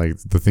unique in like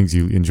the things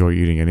you enjoy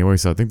eating anyway.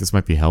 So I think this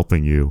might be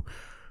helping you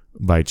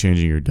by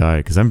changing your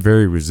diet, because I'm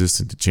very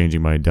resistant to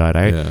changing my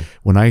diet.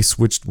 When I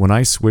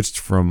switched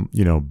from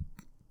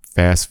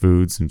fast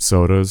foods and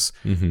sodas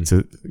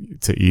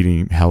to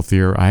eating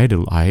healthier, I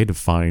had to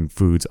find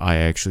foods I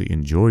actually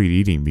enjoyed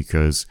eating,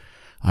 because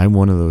I'm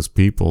one of those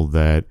people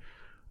that.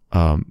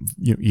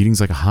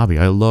 Eating's like a hobby.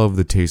 I love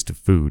the taste of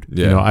food.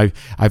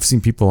 I've seen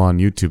people on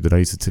YouTube that I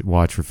used to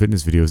watch for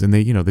fitness videos, and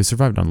they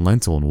survived on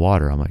lentil and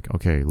water. I'm like,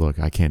 okay, look,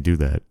 I can't do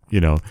that.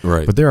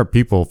 Right. But there are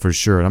people, for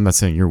sure, and I'm not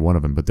saying you're one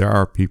of them, but there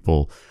are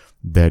people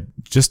that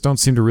just don't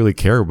seem to really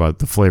care about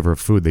the flavor of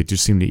food. They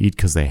just seem to eat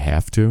because they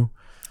have to.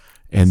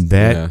 And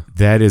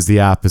that is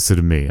the opposite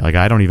of me. Like,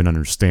 I don't even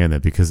understand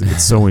that, because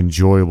it's so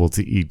enjoyable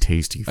to eat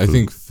tasty food. I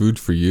think food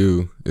for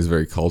you is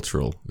very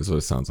cultural, is what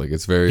it sounds like.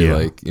 It's very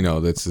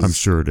that's. I'm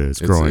sure it is.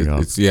 Growing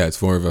up,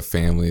 it's more of a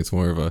family. It's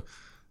more of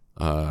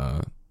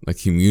a like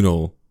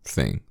communal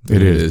thing.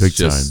 It is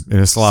big time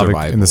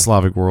in the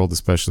Slavic world,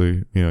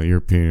 especially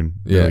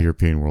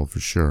European world for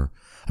sure.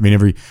 I mean,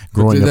 every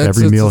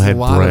meal had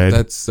bread.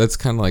 That's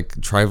kind of like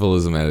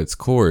tribalism at its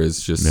core.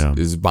 Is just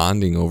is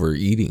bonding over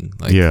eating.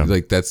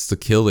 Like that's the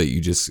kill that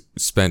you just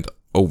spent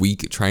a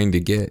week trying to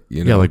get.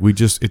 Yeah, like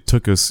it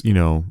took us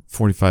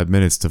 45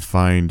 minutes to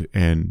find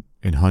and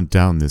hunt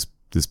down this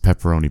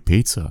pepperoni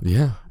pizza.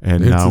 Yeah,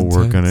 and now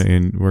we're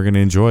gonna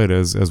enjoy it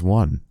as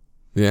one.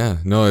 Yeah,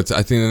 no, I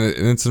think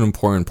it's an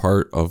important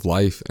part of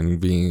life,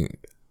 and being.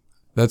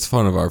 That's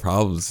one of our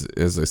problems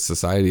as a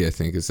society, I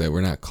think, is that we're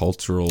not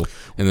cultural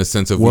in the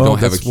sense of we don't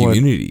have a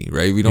community,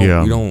 right? We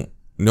don't,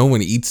 no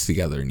one eats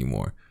together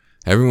anymore.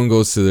 Everyone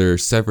goes to their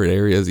separate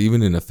areas,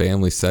 even in a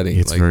family setting.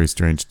 It's very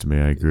strange to me.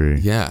 I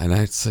agree. Yeah. And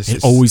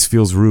it always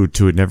feels rude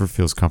too. It never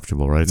feels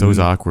comfortable, right? It's always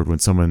awkward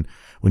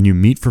when you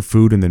meet for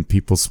food and then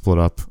people split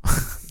up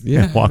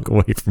and walk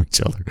away from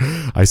each other.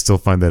 I still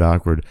find that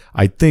awkward.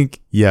 I think,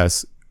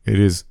 yes, it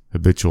is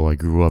habitual. I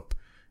grew up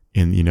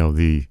in,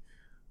 the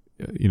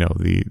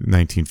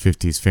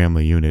 1950s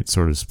family unit,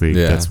 so to speak.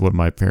 Yeah. That's what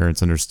my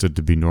parents understood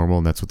to be normal,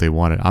 and that's what they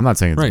wanted. I'm not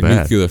saying it's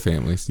bad. Nuclear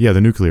families. Yeah,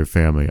 the nuclear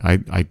family. I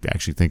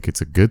actually think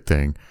it's a good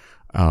thing.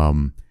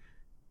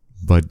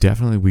 But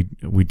definitely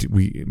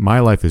we my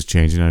life is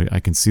changing. I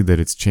can see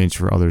that it's changed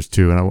for others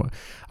too. And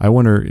I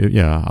wonder,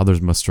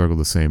 others must struggle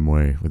the same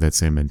way with that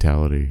same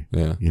mentality.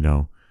 Yeah.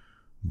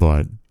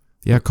 But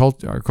yeah,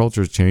 our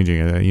culture is changing.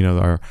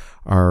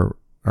 Our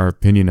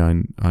opinion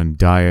on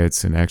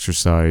diets and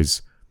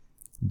exercise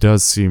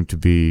does seem to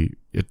be,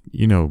 I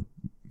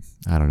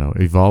don't know,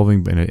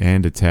 evolving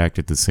and attacked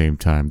at the same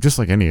time, just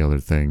like any other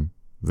thing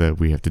that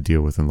we have to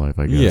deal with in life,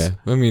 I guess.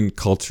 Yeah, I mean,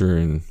 culture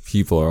and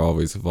people are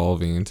always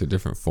evolving into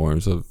different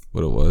forms of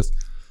what it was.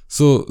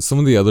 So some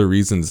of the other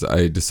reasons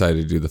I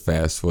decided to do the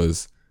fast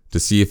was to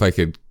see if I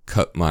could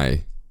cut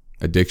my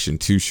addiction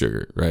to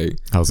sugar, right?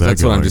 How's that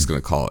That's going? what I'm just going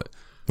to call it.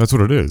 That's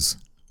what it is.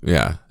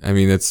 Yeah. I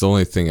mean, it's the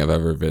only thing I've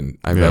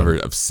ever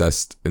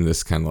obsessed in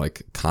this kind of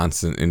like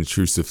constant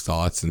intrusive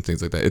thoughts and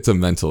things like that. It's a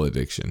mental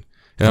addiction.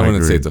 And I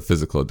wouldn't say it's a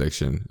physical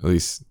addiction. At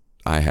least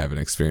I haven't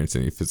experienced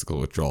any physical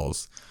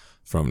withdrawals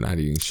from not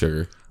eating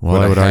sugar.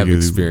 Well, I would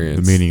argue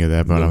the meaning of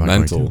that, but I'm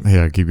mental.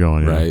 Yeah, keep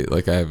going. Right. Yeah.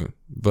 Like I haven't,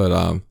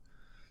 but,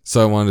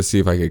 so I wanted to see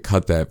if I could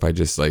cut that by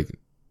just like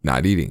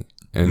not eating.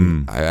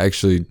 And I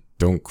actually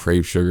don't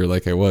crave sugar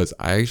like I was.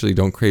 I actually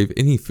don't crave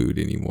any food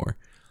anymore.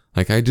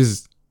 Like I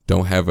just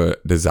don't have a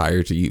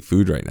desire to eat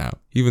food right now,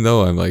 even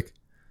though I'm like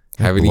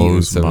haven't eaten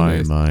in 7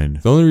 days.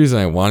 Mind. The only reason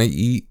I want to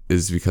eat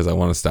is because I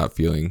want to stop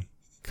feeling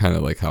kind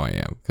of like how I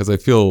am, because I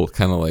feel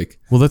kind of like,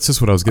 well, that's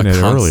just what I was getting at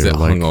earlier,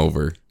 like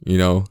hungover, you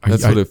know.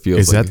 That's what it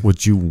feels is like. That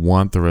what you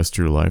want the rest of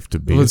your life to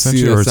be, well,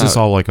 essentially, or is this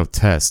all like a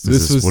test?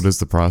 What is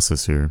the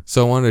process here?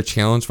 So I wanted to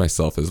challenge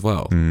myself as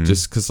well,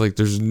 just because like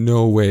there's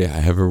no way I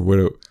ever would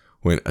have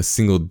went a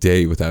single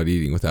day without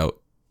eating, without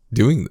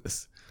doing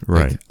this,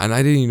 right? Like, and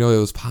I didn't even know it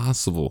was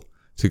possible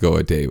to go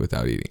a day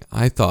without eating.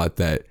 I thought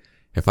that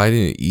if I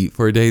didn't eat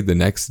for a day, the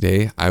next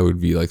day I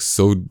would be like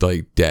so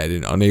like dead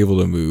and unable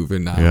to move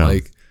and not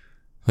like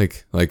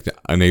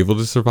unable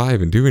to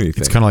survive and do anything.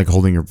 It's kind of like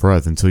holding your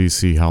breath until you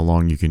see how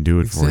long you can do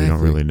it for. You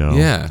don't really know.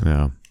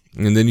 Yeah.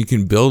 And then you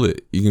can build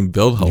it. You can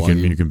build how long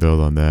you can build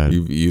on that.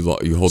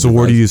 You hold. So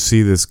where do you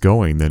see this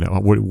going then?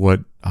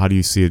 How do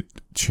you see it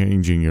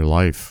changing your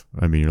life?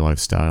 I mean, your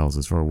lifestyles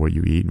as far as what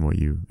you eat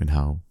and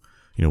how,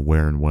 you know,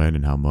 where and when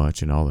and how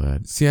much and all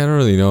that. See, I don't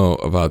really know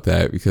about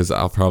that, because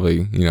I'll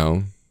probably, you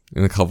know,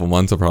 in a couple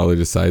months I'll probably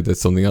decide that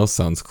something else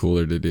sounds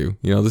cooler to do.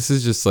 You know, this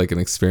is just like an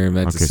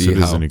experiment to see how. Okay,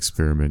 so it is an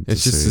experiment.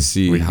 It's just to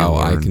see how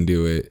I can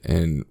do it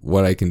and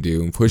what I can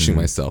do and pushing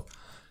myself.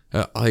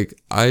 I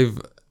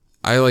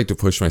like to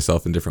push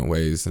myself in different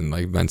ways and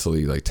like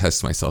mentally like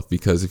test myself,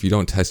 because if you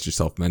don't test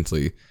yourself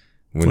mentally,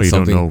 when you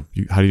don't know,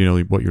 how do you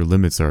know what your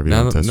limits are if you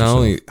don't test yourself? Not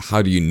only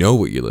how do you know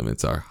what your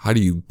limits are, how do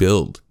you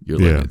build your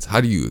limits? How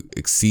do you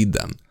exceed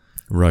them?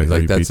 Right.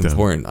 Like that's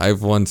important.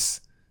 I've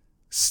once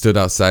stood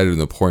outside in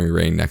the pouring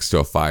rain next to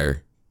a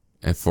fire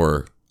and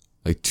for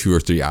like 2 or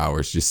 3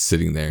 hours, just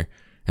sitting there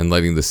and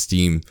letting the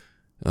steam,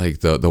 like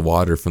the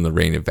water from the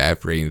rain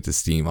evaporate into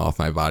steam off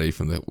my body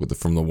from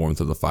the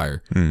warmth of the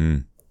fire.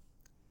 Mm-hmm.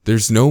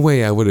 There's no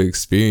way I would have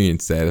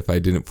experienced that if I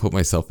didn't put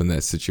myself in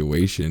that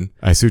situation.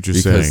 I see what you're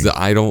saying. Because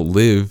I don't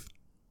live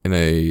in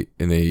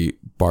a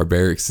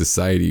barbaric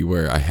society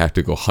where I have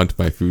to go hunt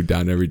my food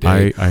down every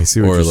day. I see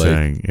what you're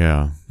saying.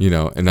 Yeah. You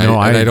know, and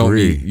I don't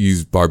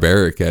use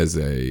barbaric as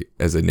a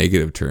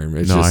negative term.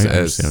 It's just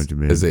as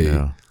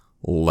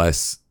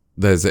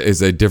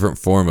a different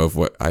form of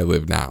what I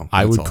live now.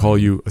 I would call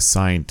you a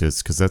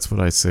scientist, because that's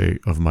what I say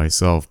of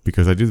myself,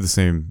 because I do the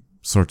same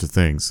sorts of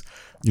things.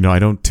 You know, I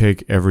don't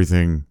take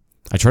everything.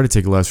 I try to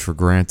take less for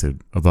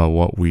granted about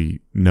what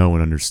we know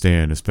and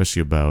understand,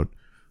 especially about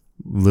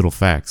little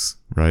facts,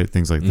 right?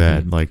 Things like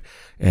that. Like,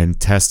 and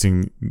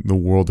testing the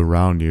world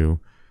around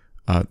you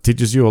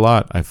teaches you a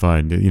lot, I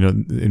find. You know,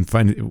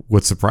 and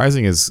what's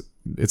surprising is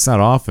it's not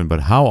often,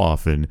 but how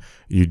often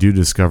you do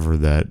discover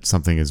that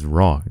something is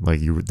wrong, like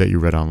that you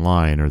read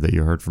online or that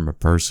you heard from a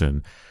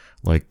person.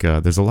 Like,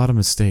 there's a lot of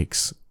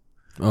mistakes.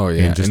 Oh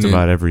yeah, in just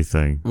about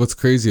everything. What's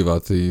crazy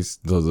about those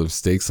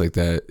mistakes like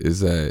that is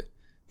that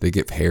they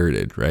get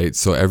parroted, right?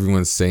 So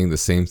everyone's saying the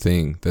same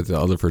thing that the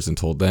other person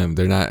told them.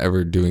 They're not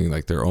ever doing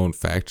like their own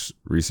fact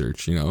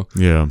research, you know?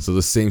 Yeah. So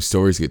the same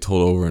stories get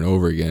told over and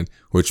over again,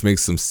 which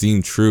makes them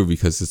seem true,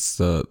 because it's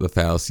the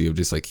fallacy of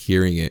just like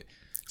hearing it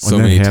so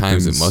many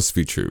times it must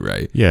be true,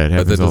 right? Yeah, it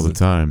happens all the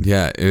time.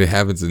 Yeah, it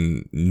happens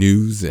in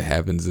news. It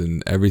happens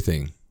in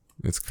everything.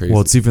 It's crazy.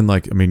 Well, it's even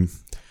like, I mean,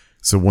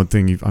 so one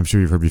thing I'm sure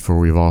you've heard before,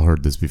 we've all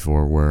heard this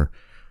before, where,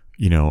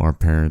 you know, our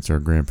parents, our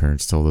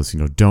grandparents told us, you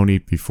know, don't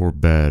eat before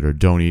bed or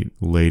don't eat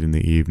late in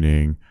the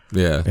evening.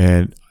 Yeah.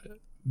 And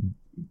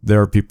there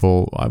are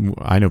people,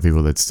 I know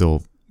people that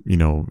still, you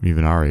know,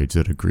 even our age,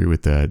 that agree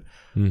with that.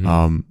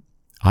 Mm-hmm.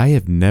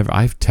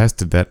 I've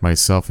tested that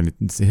myself, and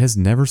it has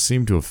never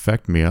seemed to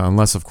affect me,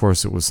 unless, of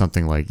course, it was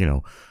something like, you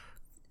know,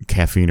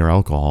 caffeine or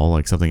alcohol,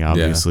 like something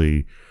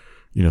obviously,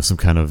 you know, some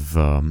kind of,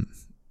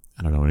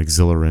 I don't know, an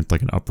exhilarant,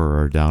 like an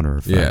upper or downer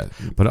effect.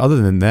 Yeah. But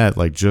other than that,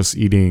 like just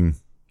eating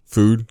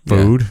food,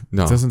 no,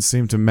 it doesn't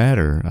seem to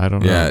matter. I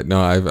don't know. Yeah,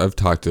 no, I've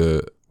talked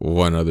to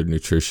one other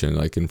nutrition,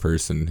 like in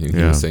person, and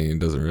he was saying it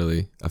doesn't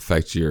really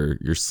affect your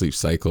sleep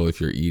cycle if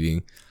you're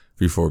eating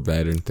before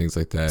bed and things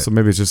like that. So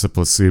maybe it's just a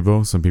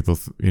placebo. Some people,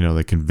 you know,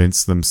 they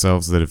convince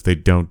themselves that if they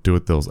don't do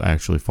it, they'll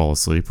actually fall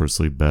asleep or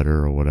sleep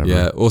better or whatever.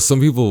 Yeah. Well, some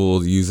people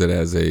will use it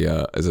as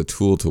a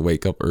tool to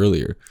wake up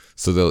earlier.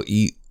 So they'll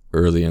eat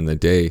early in the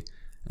day,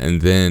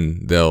 and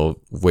then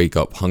they'll wake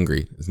up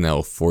hungry, and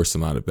that'll force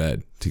them out of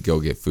bed to go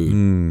get food.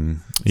 So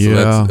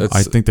yeah, that's,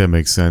 I think that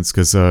makes sense,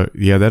 because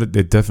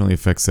it definitely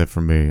affects that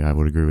for me. I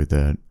would agree with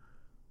that.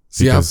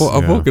 See, I've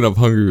woken up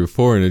hungry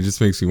before, and it just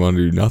makes me want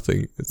to do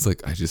nothing. It's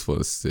like, I just want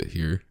to sit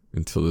here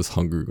until this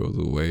hunger goes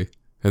away.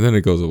 And then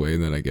it goes away,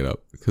 and then I get up.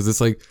 Because it's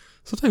like,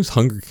 sometimes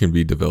hunger can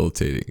be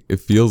debilitating.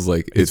 It feels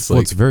like it's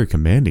very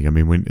commanding. I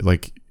mean, when,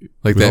 like,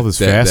 Like with all this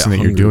fasting that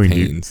you're doing,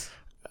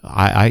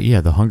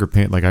 the hunger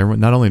pain. Like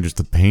not only just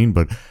the pain,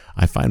 but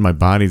I find my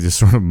body just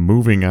sort of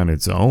moving on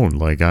its own.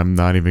 Like I'm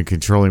not even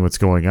controlling what's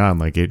going on.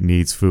 Like it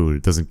needs food.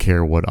 It doesn't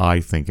care what I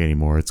think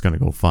anymore. It's gonna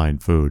go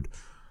find food.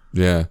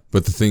 Yeah,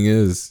 but the thing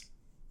is,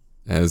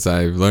 as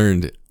I've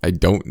learned, I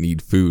don't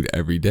need food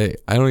every day.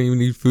 I don't even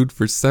need food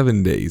for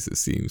 7 days, it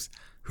seems.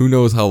 Who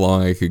knows how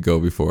long I could go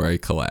before I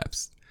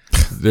collapse.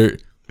 I'm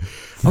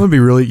gonna be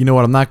really, you know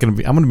what? I'm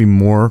gonna be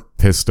more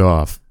pissed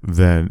off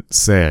than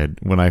sad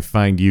when I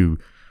find you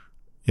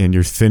in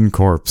your thin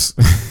corpse.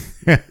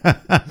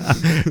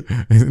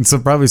 And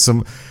probably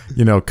some,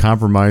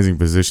 compromising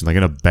position, like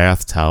in a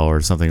bath towel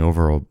or something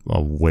over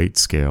a weight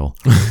scale.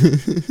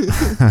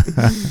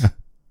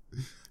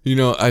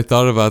 I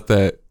thought about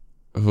that.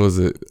 What was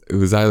it? It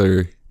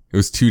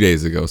was 2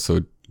 days ago. So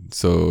it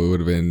would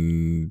have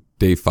been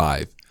day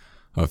 5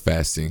 of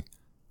fasting.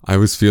 I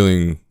was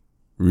feeling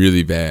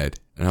really bad.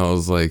 And I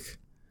was like,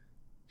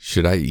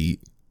 should I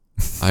eat?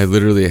 I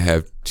literally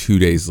have 2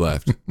 days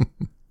left.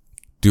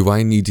 Do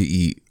I need to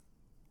eat?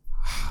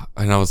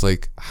 And I was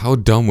like, how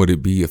dumb would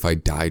it be if I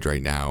died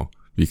right now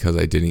because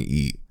I didn't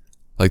eat?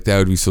 Like, that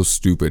would be so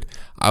stupid.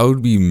 I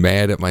would be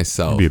mad at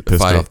myself. You'd be a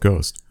pissed off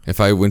ghost. If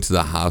I went to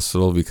the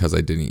hospital because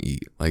I didn't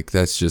eat. Like,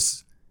 that's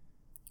just...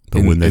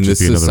 But wouldn't that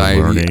just be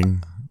another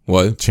learning?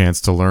 What?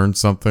 Chance to learn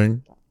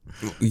something?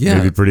 Yeah.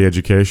 It'd be pretty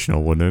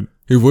educational, wouldn't it?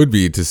 It would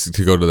be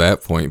to go to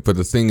that point. But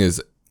the thing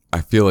is,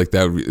 I feel like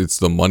it's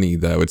the money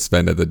that I would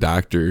spend at the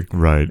doctor.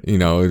 Right. It'd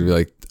be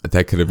like,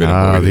 that could have been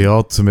avoided. The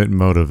ultimate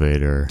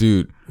motivator.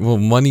 Dude, well,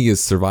 money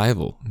is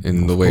survival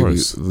in the way,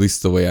 at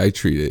least the way I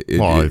treat it.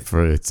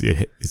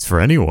 It's for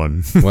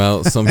anyone.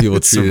 Well, some people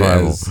treat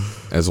it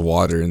as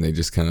water and they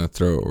just kind of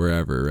throw it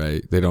wherever,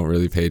 right? They don't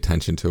really pay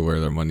attention to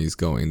where their money's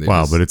going.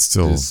 But it's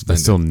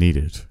still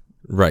needed.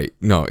 Right.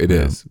 No, it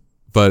is.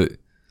 But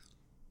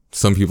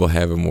some people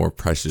have a more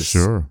precious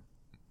view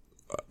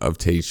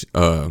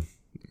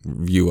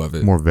of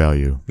it. More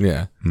value.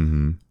 Yeah.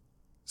 Mm-hmm.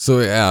 So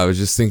I was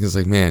just thinking, it's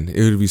like, man,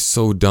 it would be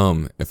so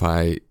dumb if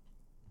I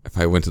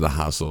went to the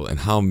hospital, and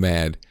how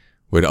mad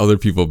would other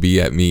people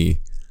be at me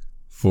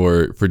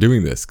for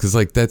doing this? Because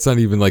like that's not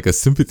even like a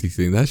sympathy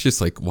thing. That's just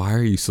like, why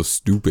are you so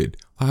stupid?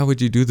 Why would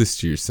you do this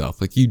to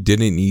yourself? Like, you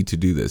didn't need to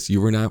do this. You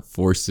were not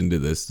forced into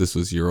this. This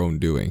was your own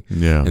doing.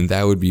 Yeah. And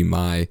that would be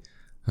I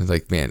was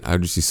like, man, I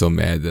would just be so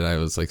mad that I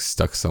was like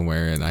stuck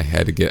somewhere and I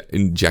had to get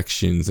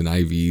injections and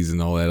IVs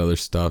and all that other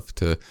stuff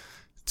to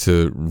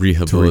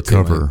rehabilitate. To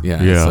recover.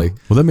 It's like,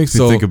 well, that makes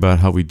me think about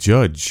how we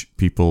judge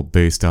people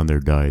based on their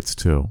diets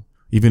too,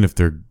 even if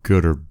they're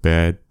good or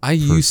bad. I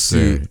used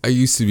to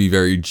be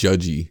very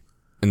judgy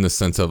in the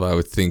sense of I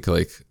would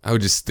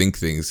just think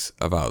things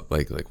about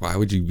like why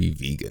would you be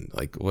vegan?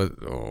 Like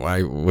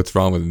what's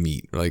wrong with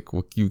meat? Like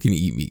you can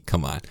eat meat,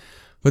 come on.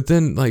 But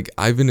then like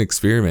I've been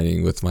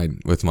experimenting with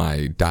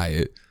my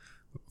diet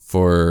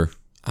for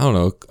I don't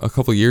know, a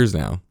couple years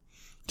now.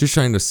 Just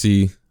trying to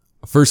see.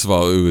 First of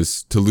all, it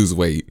was to lose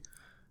weight.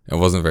 It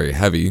wasn't very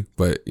heavy,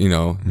 but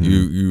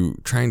you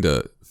trying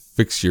to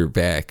fix your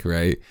back,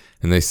 right?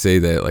 And they say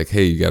that like,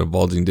 hey, you got a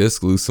bulging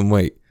disc, lose some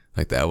weight.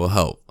 Like that will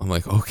help. I'm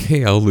like,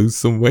 okay, I'll lose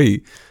some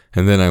weight.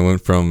 And then I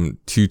went from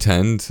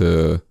 210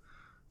 to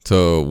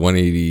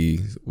 180,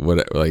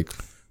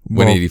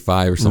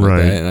 185 or something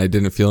like that, and I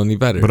didn't feel any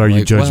better. But are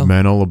you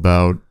judgmental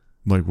about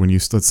like when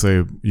let's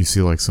say you see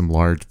like some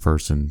large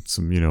person,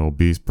 some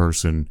obese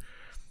person,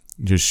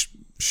 just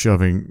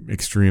shoving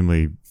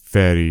extremely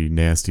fatty,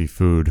 nasty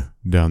food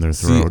down their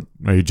throat?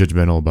 Are you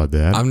judgmental about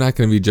that? I'm not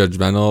going to be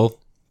judgmental,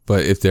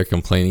 but if they're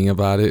complaining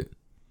about it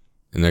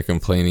and they're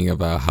complaining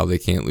about how they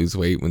can't lose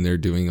weight when they're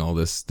doing all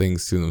these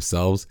things to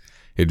themselves,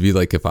 it'd be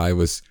like if I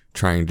was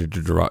trying to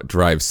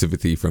derive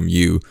sympathy from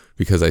you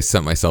because I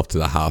sent myself to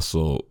the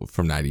hospital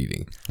from not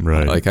eating.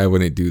 Right. Like I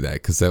wouldn't do that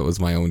because that was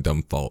my own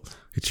dumb fault.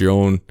 It's your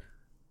own.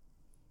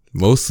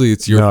 Mostly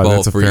it's your fault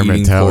that's a for fair eating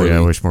mentality.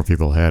 poorly. I wish more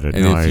people had it.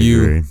 And I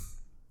agree.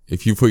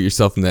 If you put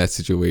yourself in that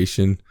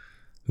situation,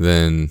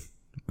 then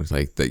it's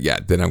like that. Yeah,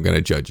 then I'm gonna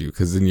judge you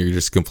because then you're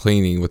just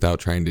complaining without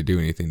trying to do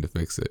anything to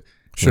fix it.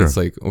 Sure. And it's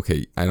like,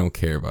 okay, I don't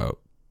care about.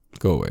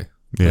 Go away.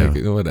 Yeah.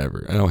 Like,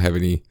 whatever. I don't have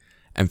any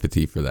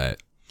empathy for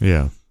that.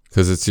 Yeah.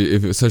 Because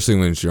especially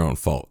when it's your own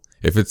fault.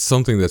 If it's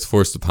something that's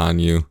forced upon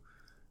you,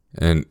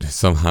 and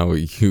somehow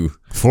you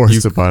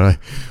forced upon.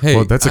 Hey,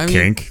 well, that's a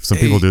kink. Some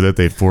people do that.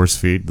 They force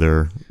feed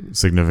their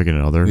significant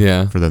other.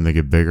 Yeah. For them to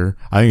get bigger.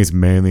 I think it's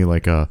mainly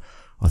like a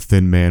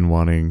thin man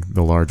wanting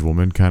the large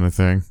woman kind of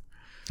thing.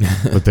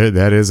 But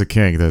that is a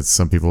kink that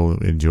some people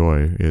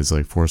enjoy, is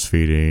like force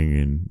feeding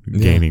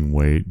and gaining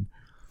weight,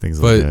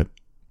 things like that.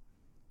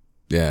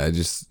 Yeah,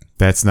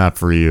 that's not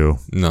for you.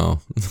 No.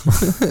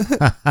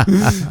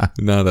 I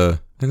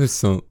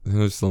just don't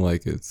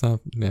like it. It's not.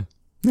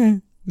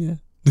 Yeah.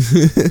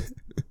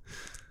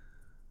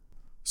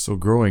 So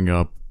growing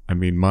up, I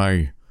mean,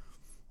 I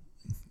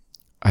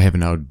have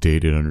an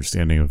outdated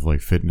understanding of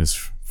like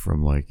fitness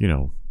from like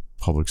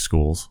public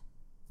schools,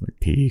 like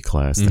PE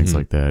class, things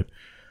like that.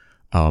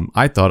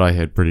 I thought I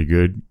had pretty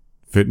good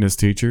fitness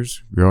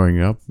teachers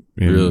growing up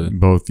in Really?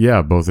 both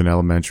in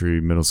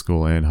elementary, middle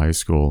school, and high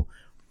school.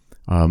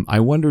 I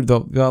wondered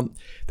though, well,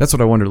 that's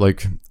what I wondered,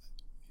 like,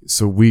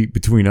 so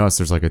between us,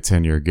 there's like a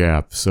 10-year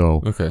gap.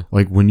 So Okay.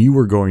 like when you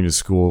were going to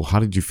school, how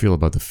did you feel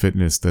about the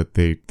fitness that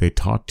they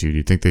taught you? Do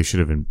you think they should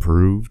have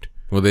improved?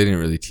 Well, they didn't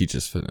really teach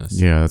us fitness.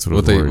 Yeah, that's what I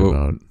was worried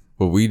about.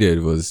 What we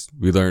did was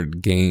we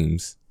learned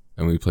games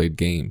and we played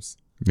games.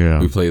 Yeah.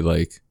 We played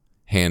like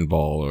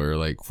handball or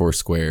like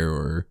Foursquare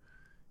or,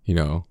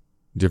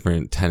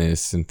 different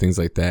tennis and things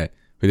like that.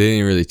 But they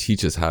didn't really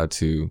teach us how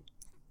to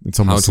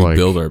like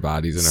build our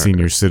bodies and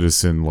senior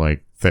citizen,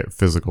 like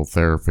physical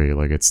therapy.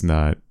 Like it's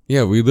not.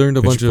 Yeah, we learned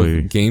a bunch Basically-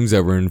 of games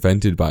that were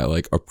invented by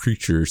like a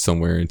preacher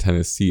somewhere in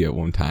Tennessee at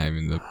one time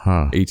in the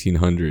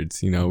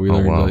 1800s. We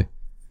learned wow.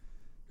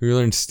 we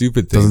learned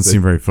stupid things. Doesn't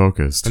seem very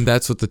focused. And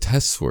that's what the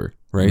tests were,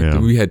 right? Yeah.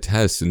 We had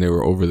tests and they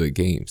were over the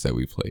games that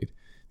we played.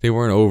 They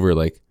weren't over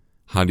like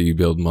how do you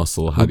build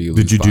muscle, how do you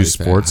lose Did you do body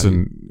fat, sports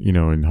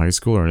in high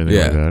school or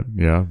anything like that?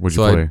 Yeah. What'd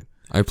you play?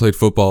 I played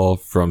football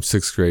from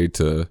 6th grade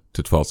to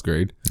 12th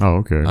grade. Oh,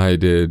 okay. I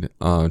did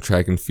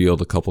track and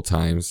field a couple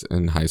times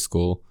in high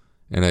school,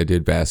 and I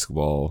did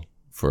basketball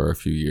for a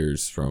few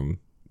years from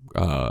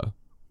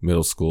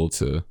middle school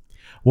to.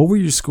 What were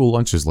your school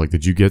lunches like?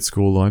 Did you get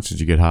school lunch? Did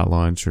you get hot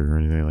lunch or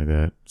anything like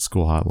that?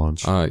 School hot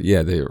lunch?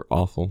 Yeah, they were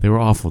awful. They were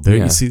awful.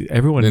 You see,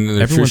 everyone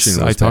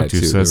I talked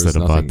to says that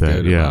about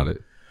that. Yeah. About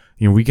it.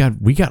 We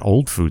got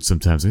old food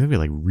sometimes. It'd be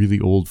like really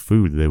old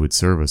food that they would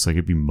serve us. Like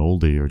it'd be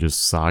moldy or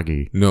just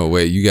soggy. No,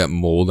 wait, you got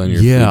mold on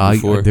your food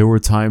before? There were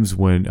times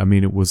when,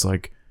 it was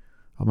like,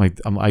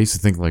 I used to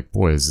think like,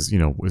 boy,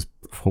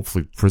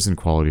 hopefully prison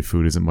quality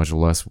food isn't much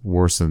less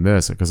worse than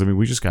this. Because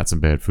we just got some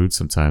bad food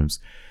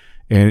sometimes.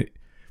 And,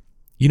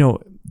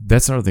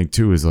 that's another thing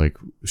too, is like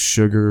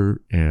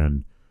sugar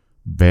and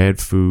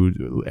bad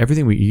food.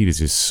 Everything we eat is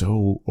just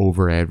so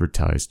over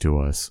advertised to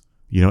us.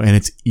 And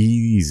it's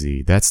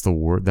easy. That's the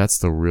word. That's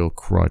the real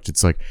crutch.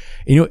 It's like,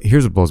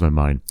 here's what blows my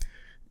mind.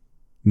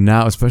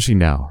 Now, especially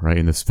now, right,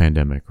 in this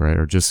pandemic, right,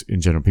 or just in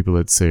general, people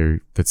that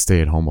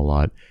stay at home a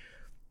lot.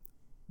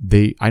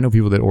 I know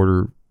people that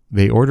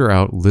order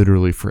out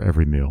literally for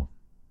every meal,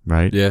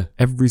 right? Yeah.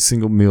 Every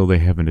single meal they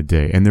have in a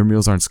day, and their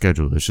meals aren't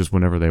scheduled. It's just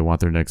whenever they want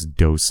their next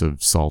dose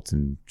of salt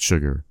and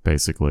sugar,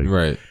 basically.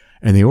 Right.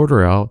 And they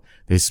order out.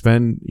 They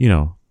spend,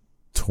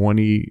 at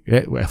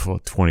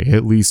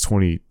least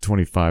 $25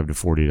 to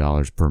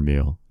 $40 per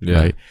meal. Yeah.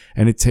 Right.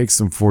 And it takes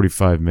them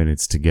 45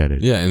 minutes to get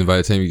it. Yeah. And by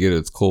the time you get it,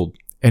 it's cold.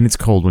 And it's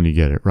cold when you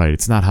get it. Right.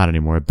 It's not hot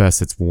anymore. At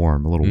best, it's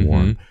warm, a little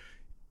warm.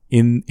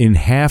 In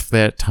half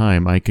that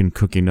time, I can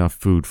cook enough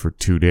food for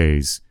 2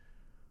 days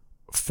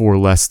for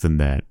less than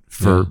that,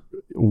 for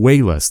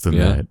way less than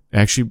that.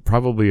 Actually,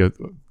 probably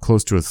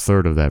close to a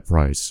third of that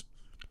price,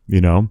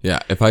 Yeah.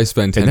 If I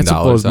spend $10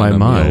 blows on my a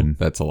mind. meal,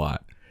 that's a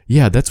lot.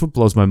 Yeah, that's what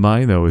blows my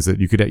mind, though, is that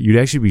you'd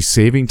actually be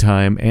saving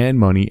time and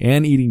money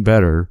and eating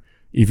better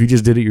if you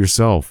just did it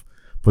yourself.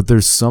 But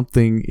there's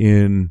something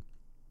in,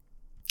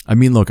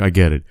 look, I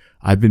get it.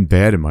 I've been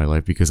bad in my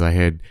life because I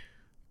had,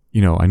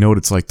 I know what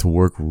it's like to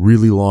work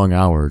really long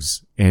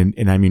hours and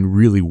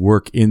really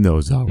work in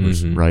those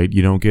hours, right?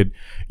 You don't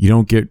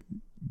get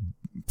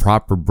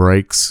proper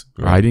breaks.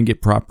 Right. I didn't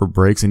get proper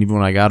breaks. And even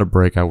when I got a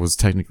break, I was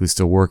technically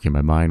still working.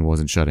 My mind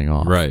wasn't shutting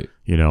off. Right.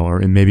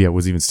 And maybe I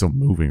was even still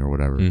moving or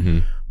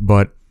whatever.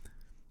 But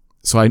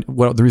so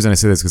the reason I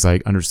say this is because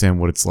I understand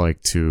what it's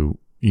like to,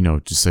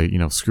 just say,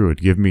 screw it,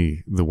 give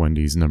me the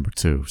Wendy's number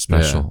 2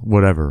 special,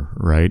 whatever.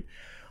 Right.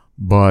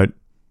 But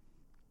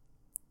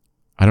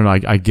I don't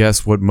know. I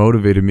guess what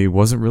motivated me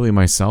wasn't really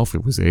myself.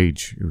 It was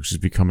age. It was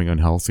just becoming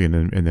unhealthy.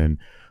 And then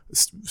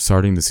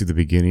starting to see the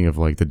beginning of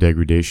like the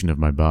degradation of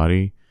my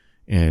body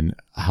and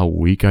how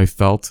weak I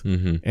felt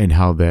and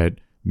how that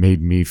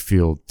made me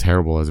feel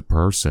terrible as a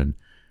person.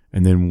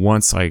 And then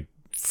once I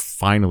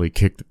finally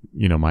kicked,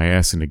 my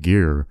ass into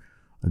gear,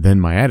 then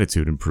my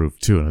attitude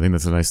improved too. And I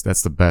think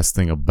that's the best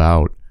thing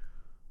about,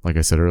 like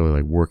I said earlier,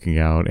 like working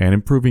out and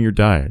improving your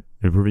diet.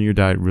 Improving your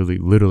diet really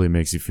literally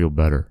makes you feel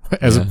better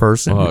as a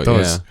person. It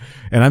does.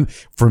 Yeah. And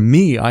for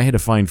me, I had to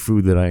find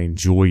food that I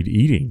enjoyed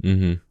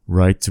eating,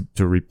 right?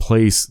 To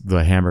replace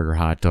the hamburger,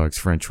 hot dogs,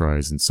 French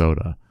fries, and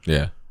soda.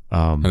 Yeah.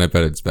 And I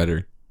bet it's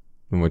better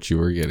than what you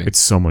were getting. It's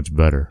so much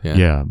better.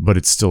 Yeah. But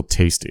it's still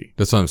tasty.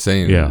 That's what I'm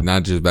saying. Yeah.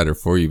 Not just better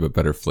for you, but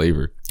better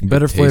flavor.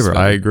 Better flavor.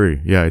 I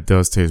agree. Yeah, it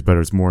does taste better.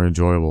 It's more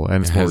enjoyable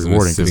and it's more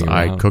rewarding because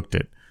I cooked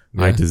it.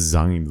 Yeah. I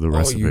designed the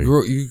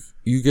recipe.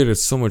 You get a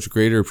so much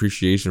greater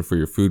appreciation for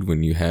your food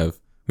when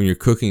you're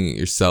cooking it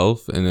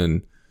yourself, and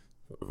then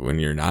when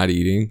you're not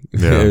eating.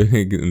 Yeah.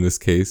 In this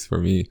case, for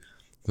me,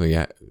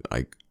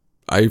 I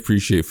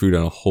appreciate food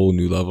on a whole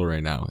new level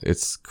right now.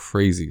 It's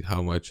crazy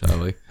how much I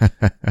like.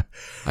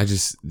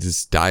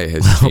 This diet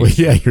has changed.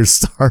 Yeah, you're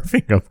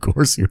starving. Of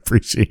course, you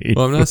appreciate.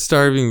 Well, I'm not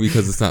starving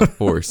because it's not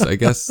forced. I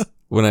guess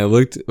when I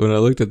looked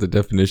at the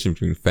definition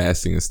between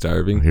fasting and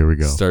starving, here we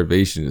go.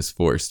 Starvation is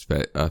forced.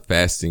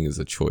 Fasting is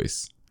a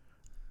choice.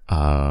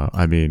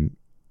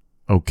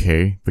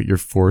 Okay, but you're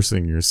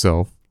forcing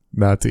yourself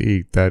not to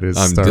eat. That is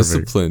I'm starving.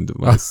 disciplined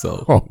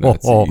myself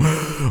not to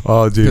eat.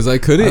 Oh, dude. Because I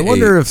couldn't. I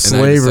wonder if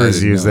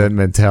slavers used no. that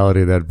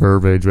mentality, that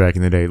verbiage back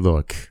in the day.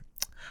 Look,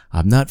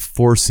 I'm not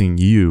forcing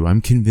you.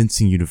 I'm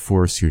convincing you to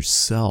force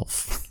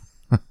yourself.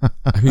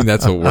 I mean,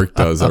 that's what work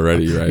does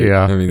already, right?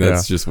 Yeah. I mean,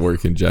 that's just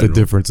work in general. The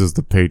difference is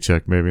the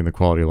paycheck, maybe, and the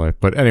quality of life.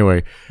 But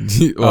anyway.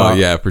 Well,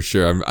 yeah, for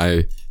sure.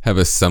 I have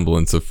a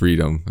semblance of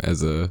freedom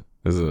as a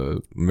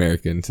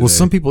American today. Well,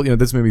 some people,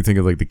 this made me think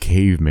of like the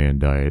caveman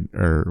diet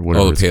or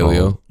whatever. Oh, the it's paleo?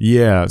 called.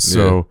 Yeah.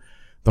 So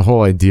the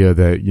whole idea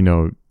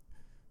that,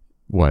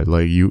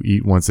 like you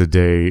eat once a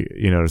day,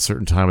 at a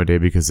certain time of day,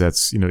 because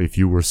that's, if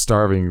you were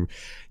starving.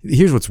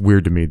 Here's what's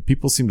weird to me.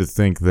 People seem to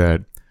think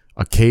that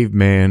a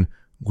caveman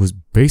was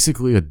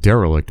basically a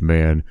derelict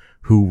man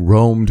who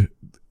roamed,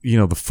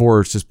 the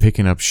forest just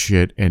picking up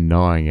shit and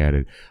gnawing at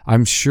it.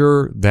 I'm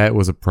sure that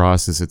was a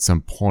process at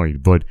some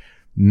point, but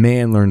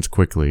man learns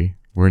quickly.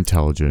 We're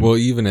intelligent. Well,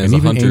 even as and a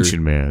even hunter,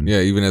 ancient man. Yeah,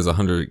 even as a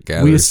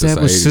hunter-gatherer we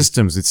established society.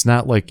 systems. It's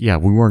not like, we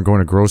weren't going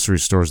to grocery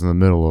stores in the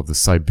middle of the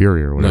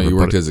Siberia or whatever. No, you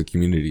worked as a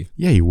community.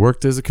 Yeah, you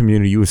worked as a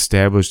community. You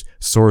established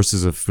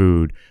sources of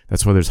food.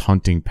 That's why there's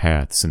hunting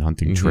paths and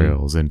hunting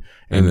trails. And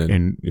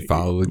then you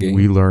follow the game.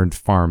 We learned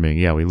farming.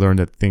 Yeah, we learned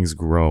that things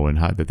grow and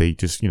that they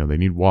just, they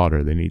need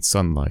water. They need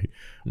sunlight.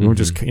 We weren't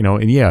just,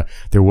 and yeah,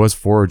 there was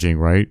foraging,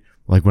 right?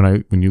 Like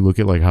when you look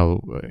at like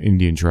how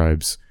Indian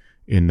tribes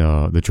in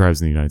the tribes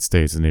in the United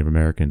States, the Native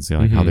Americans,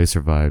 how they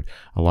survived.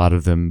 A lot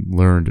of them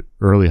learned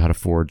early how to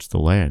forage the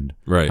land,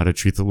 right? How to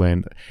treat the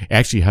land,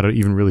 actually how to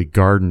even really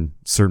garden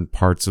certain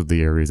parts of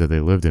the areas that they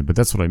lived in. But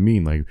that's what I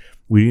mean. Like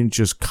we didn't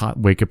just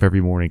wake up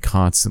every morning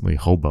constantly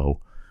hobo.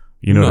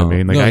 You know what I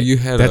mean? Like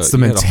that's the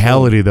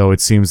mentality, though.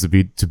 It seems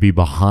to be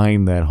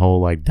behind that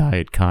whole like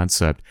diet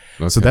concept.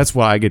 Okay. So that's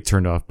why I get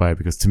turned off by it,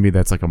 because to me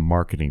that's like a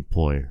marketing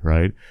ploy,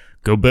 right?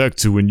 Go back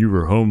to when you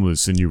were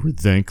homeless and you were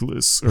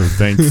thankless or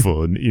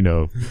thankful and,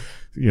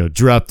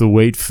 drop the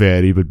weight,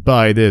 fatty, but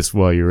buy this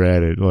while you're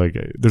at it. Like,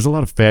 there's a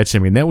lot of fat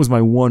shaming. That was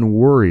my one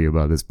worry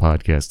about this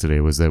podcast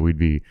today, was that we'd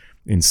be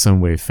in some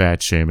way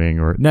fat shaming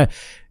or not,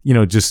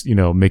 just,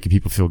 making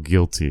people feel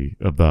guilty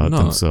about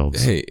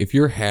themselves. Hey, if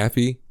you're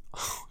happy,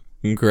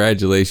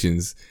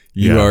 congratulations.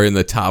 You are in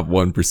the top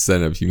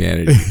 1% of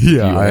humanity.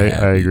 Yeah,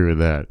 I agree with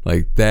that.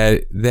 Like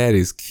that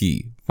is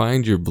key.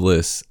 Find your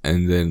bliss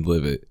and then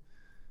live it.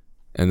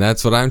 And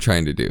that's what I'm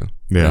trying to do.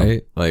 Yeah.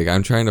 Right? Like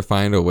I'm trying to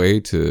find a way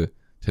to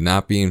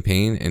not be in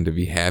pain and to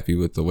be happy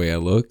with the way I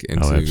look.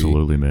 And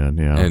absolutely, man.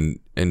 Yeah.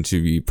 And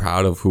to be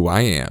proud of who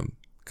I am.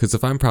 Because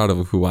if I'm proud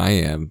of who I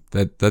am,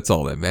 that's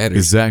all that matters.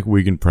 Is Zach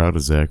Wiegand proud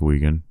of Zach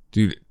Wiegand?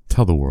 Dude.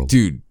 Tell the world.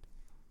 Dude.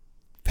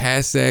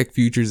 Past Zach,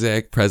 future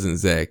Zach, present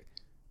Zach.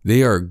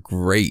 They are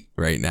great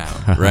right now.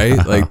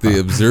 Right? Like the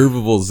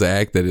observable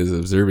Zach that is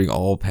observing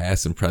all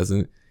past and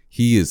present.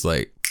 He is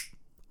like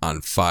on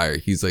fire.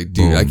 He's like,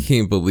 dude, I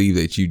can't believe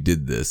that you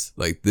did this.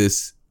 Like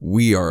this,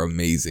 we are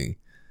amazing.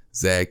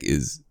 Zach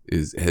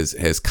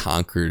has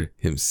conquered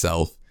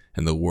himself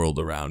and the world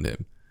around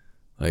him.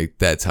 Like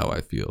that's how I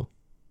feel.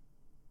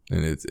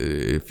 And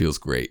it feels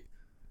great.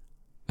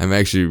 I'm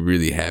actually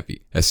really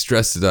happy. As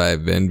stressed as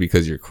I've been,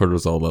 because your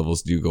cortisol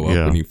levels do go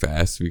up when you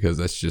fast, because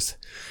that's just,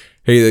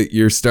 hey,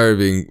 you're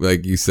starving,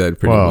 like you said,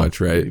 pretty much,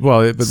 right?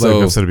 Well, but like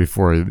I've said it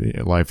before,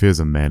 life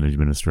is a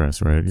management of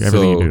stress, right?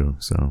 Everything you do,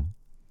 so.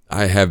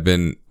 I have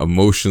been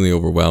emotionally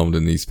overwhelmed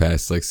in these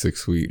past like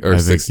 6 weeks or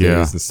 6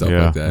 days and stuff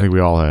like that. I think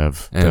we all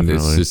have. And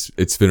definitely.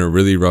 it's been a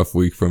really rough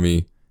week for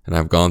me, and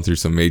I've gone through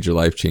some major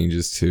life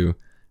changes too.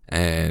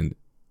 And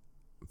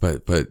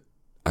but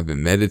I've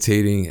been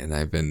meditating and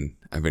I've been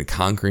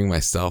conquering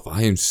myself.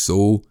 I am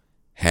so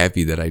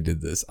happy that I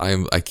did this.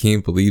 I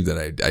can't believe that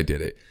I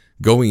did it.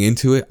 Going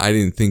into it, I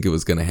didn't think it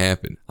was gonna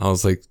happen. I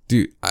was like,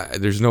 dude,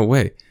 there's no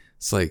way.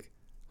 It's like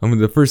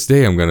the first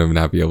day I'm gonna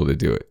not be able to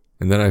do it.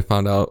 And then I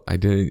found out I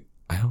don't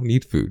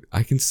need food.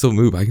 I can still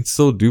move. I can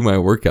still do my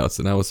workouts,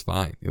 and I was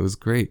fine. It was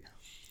great.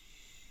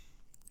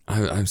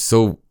 I'm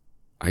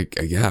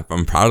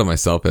proud of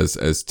myself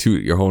as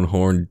toot your own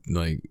horn,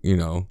 like,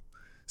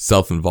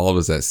 self-involved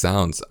as that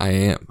sounds. I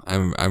am.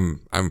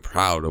 I'm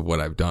proud of what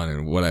I've done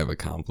and what I've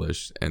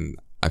accomplished, and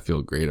I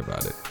feel great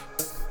about it.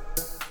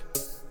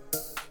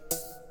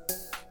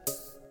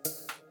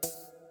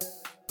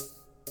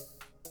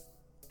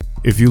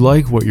 If you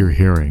like what you're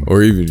hearing,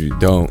 or even if you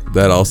don't,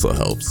 that also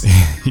helps.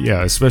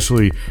 Yeah,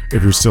 especially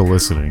if you're still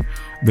listening,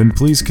 then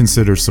please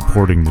consider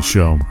supporting the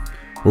show.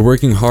 We're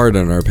working hard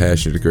on our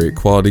passion to create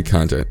quality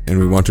content, and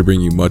we want to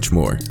bring you much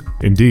more.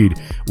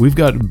 Indeed, we've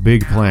got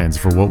big plans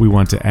for what we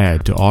want to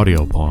add to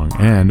Audio Pong,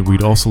 and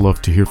we'd also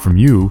love to hear from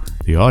you,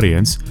 the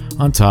audience,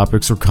 on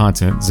topics or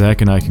content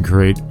Zach and I can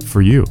create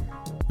for you.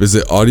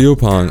 Visit Audio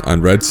Pong on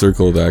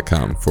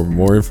redcircle.com for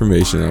more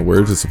information on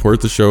where to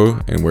support the show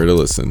and where to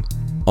listen.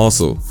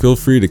 Also, feel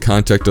free to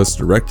contact us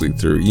directly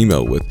through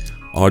email with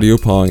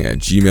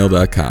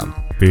audiopong@gmail.com.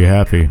 Be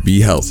happy.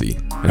 Be healthy.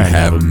 And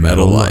have a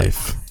metal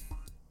life.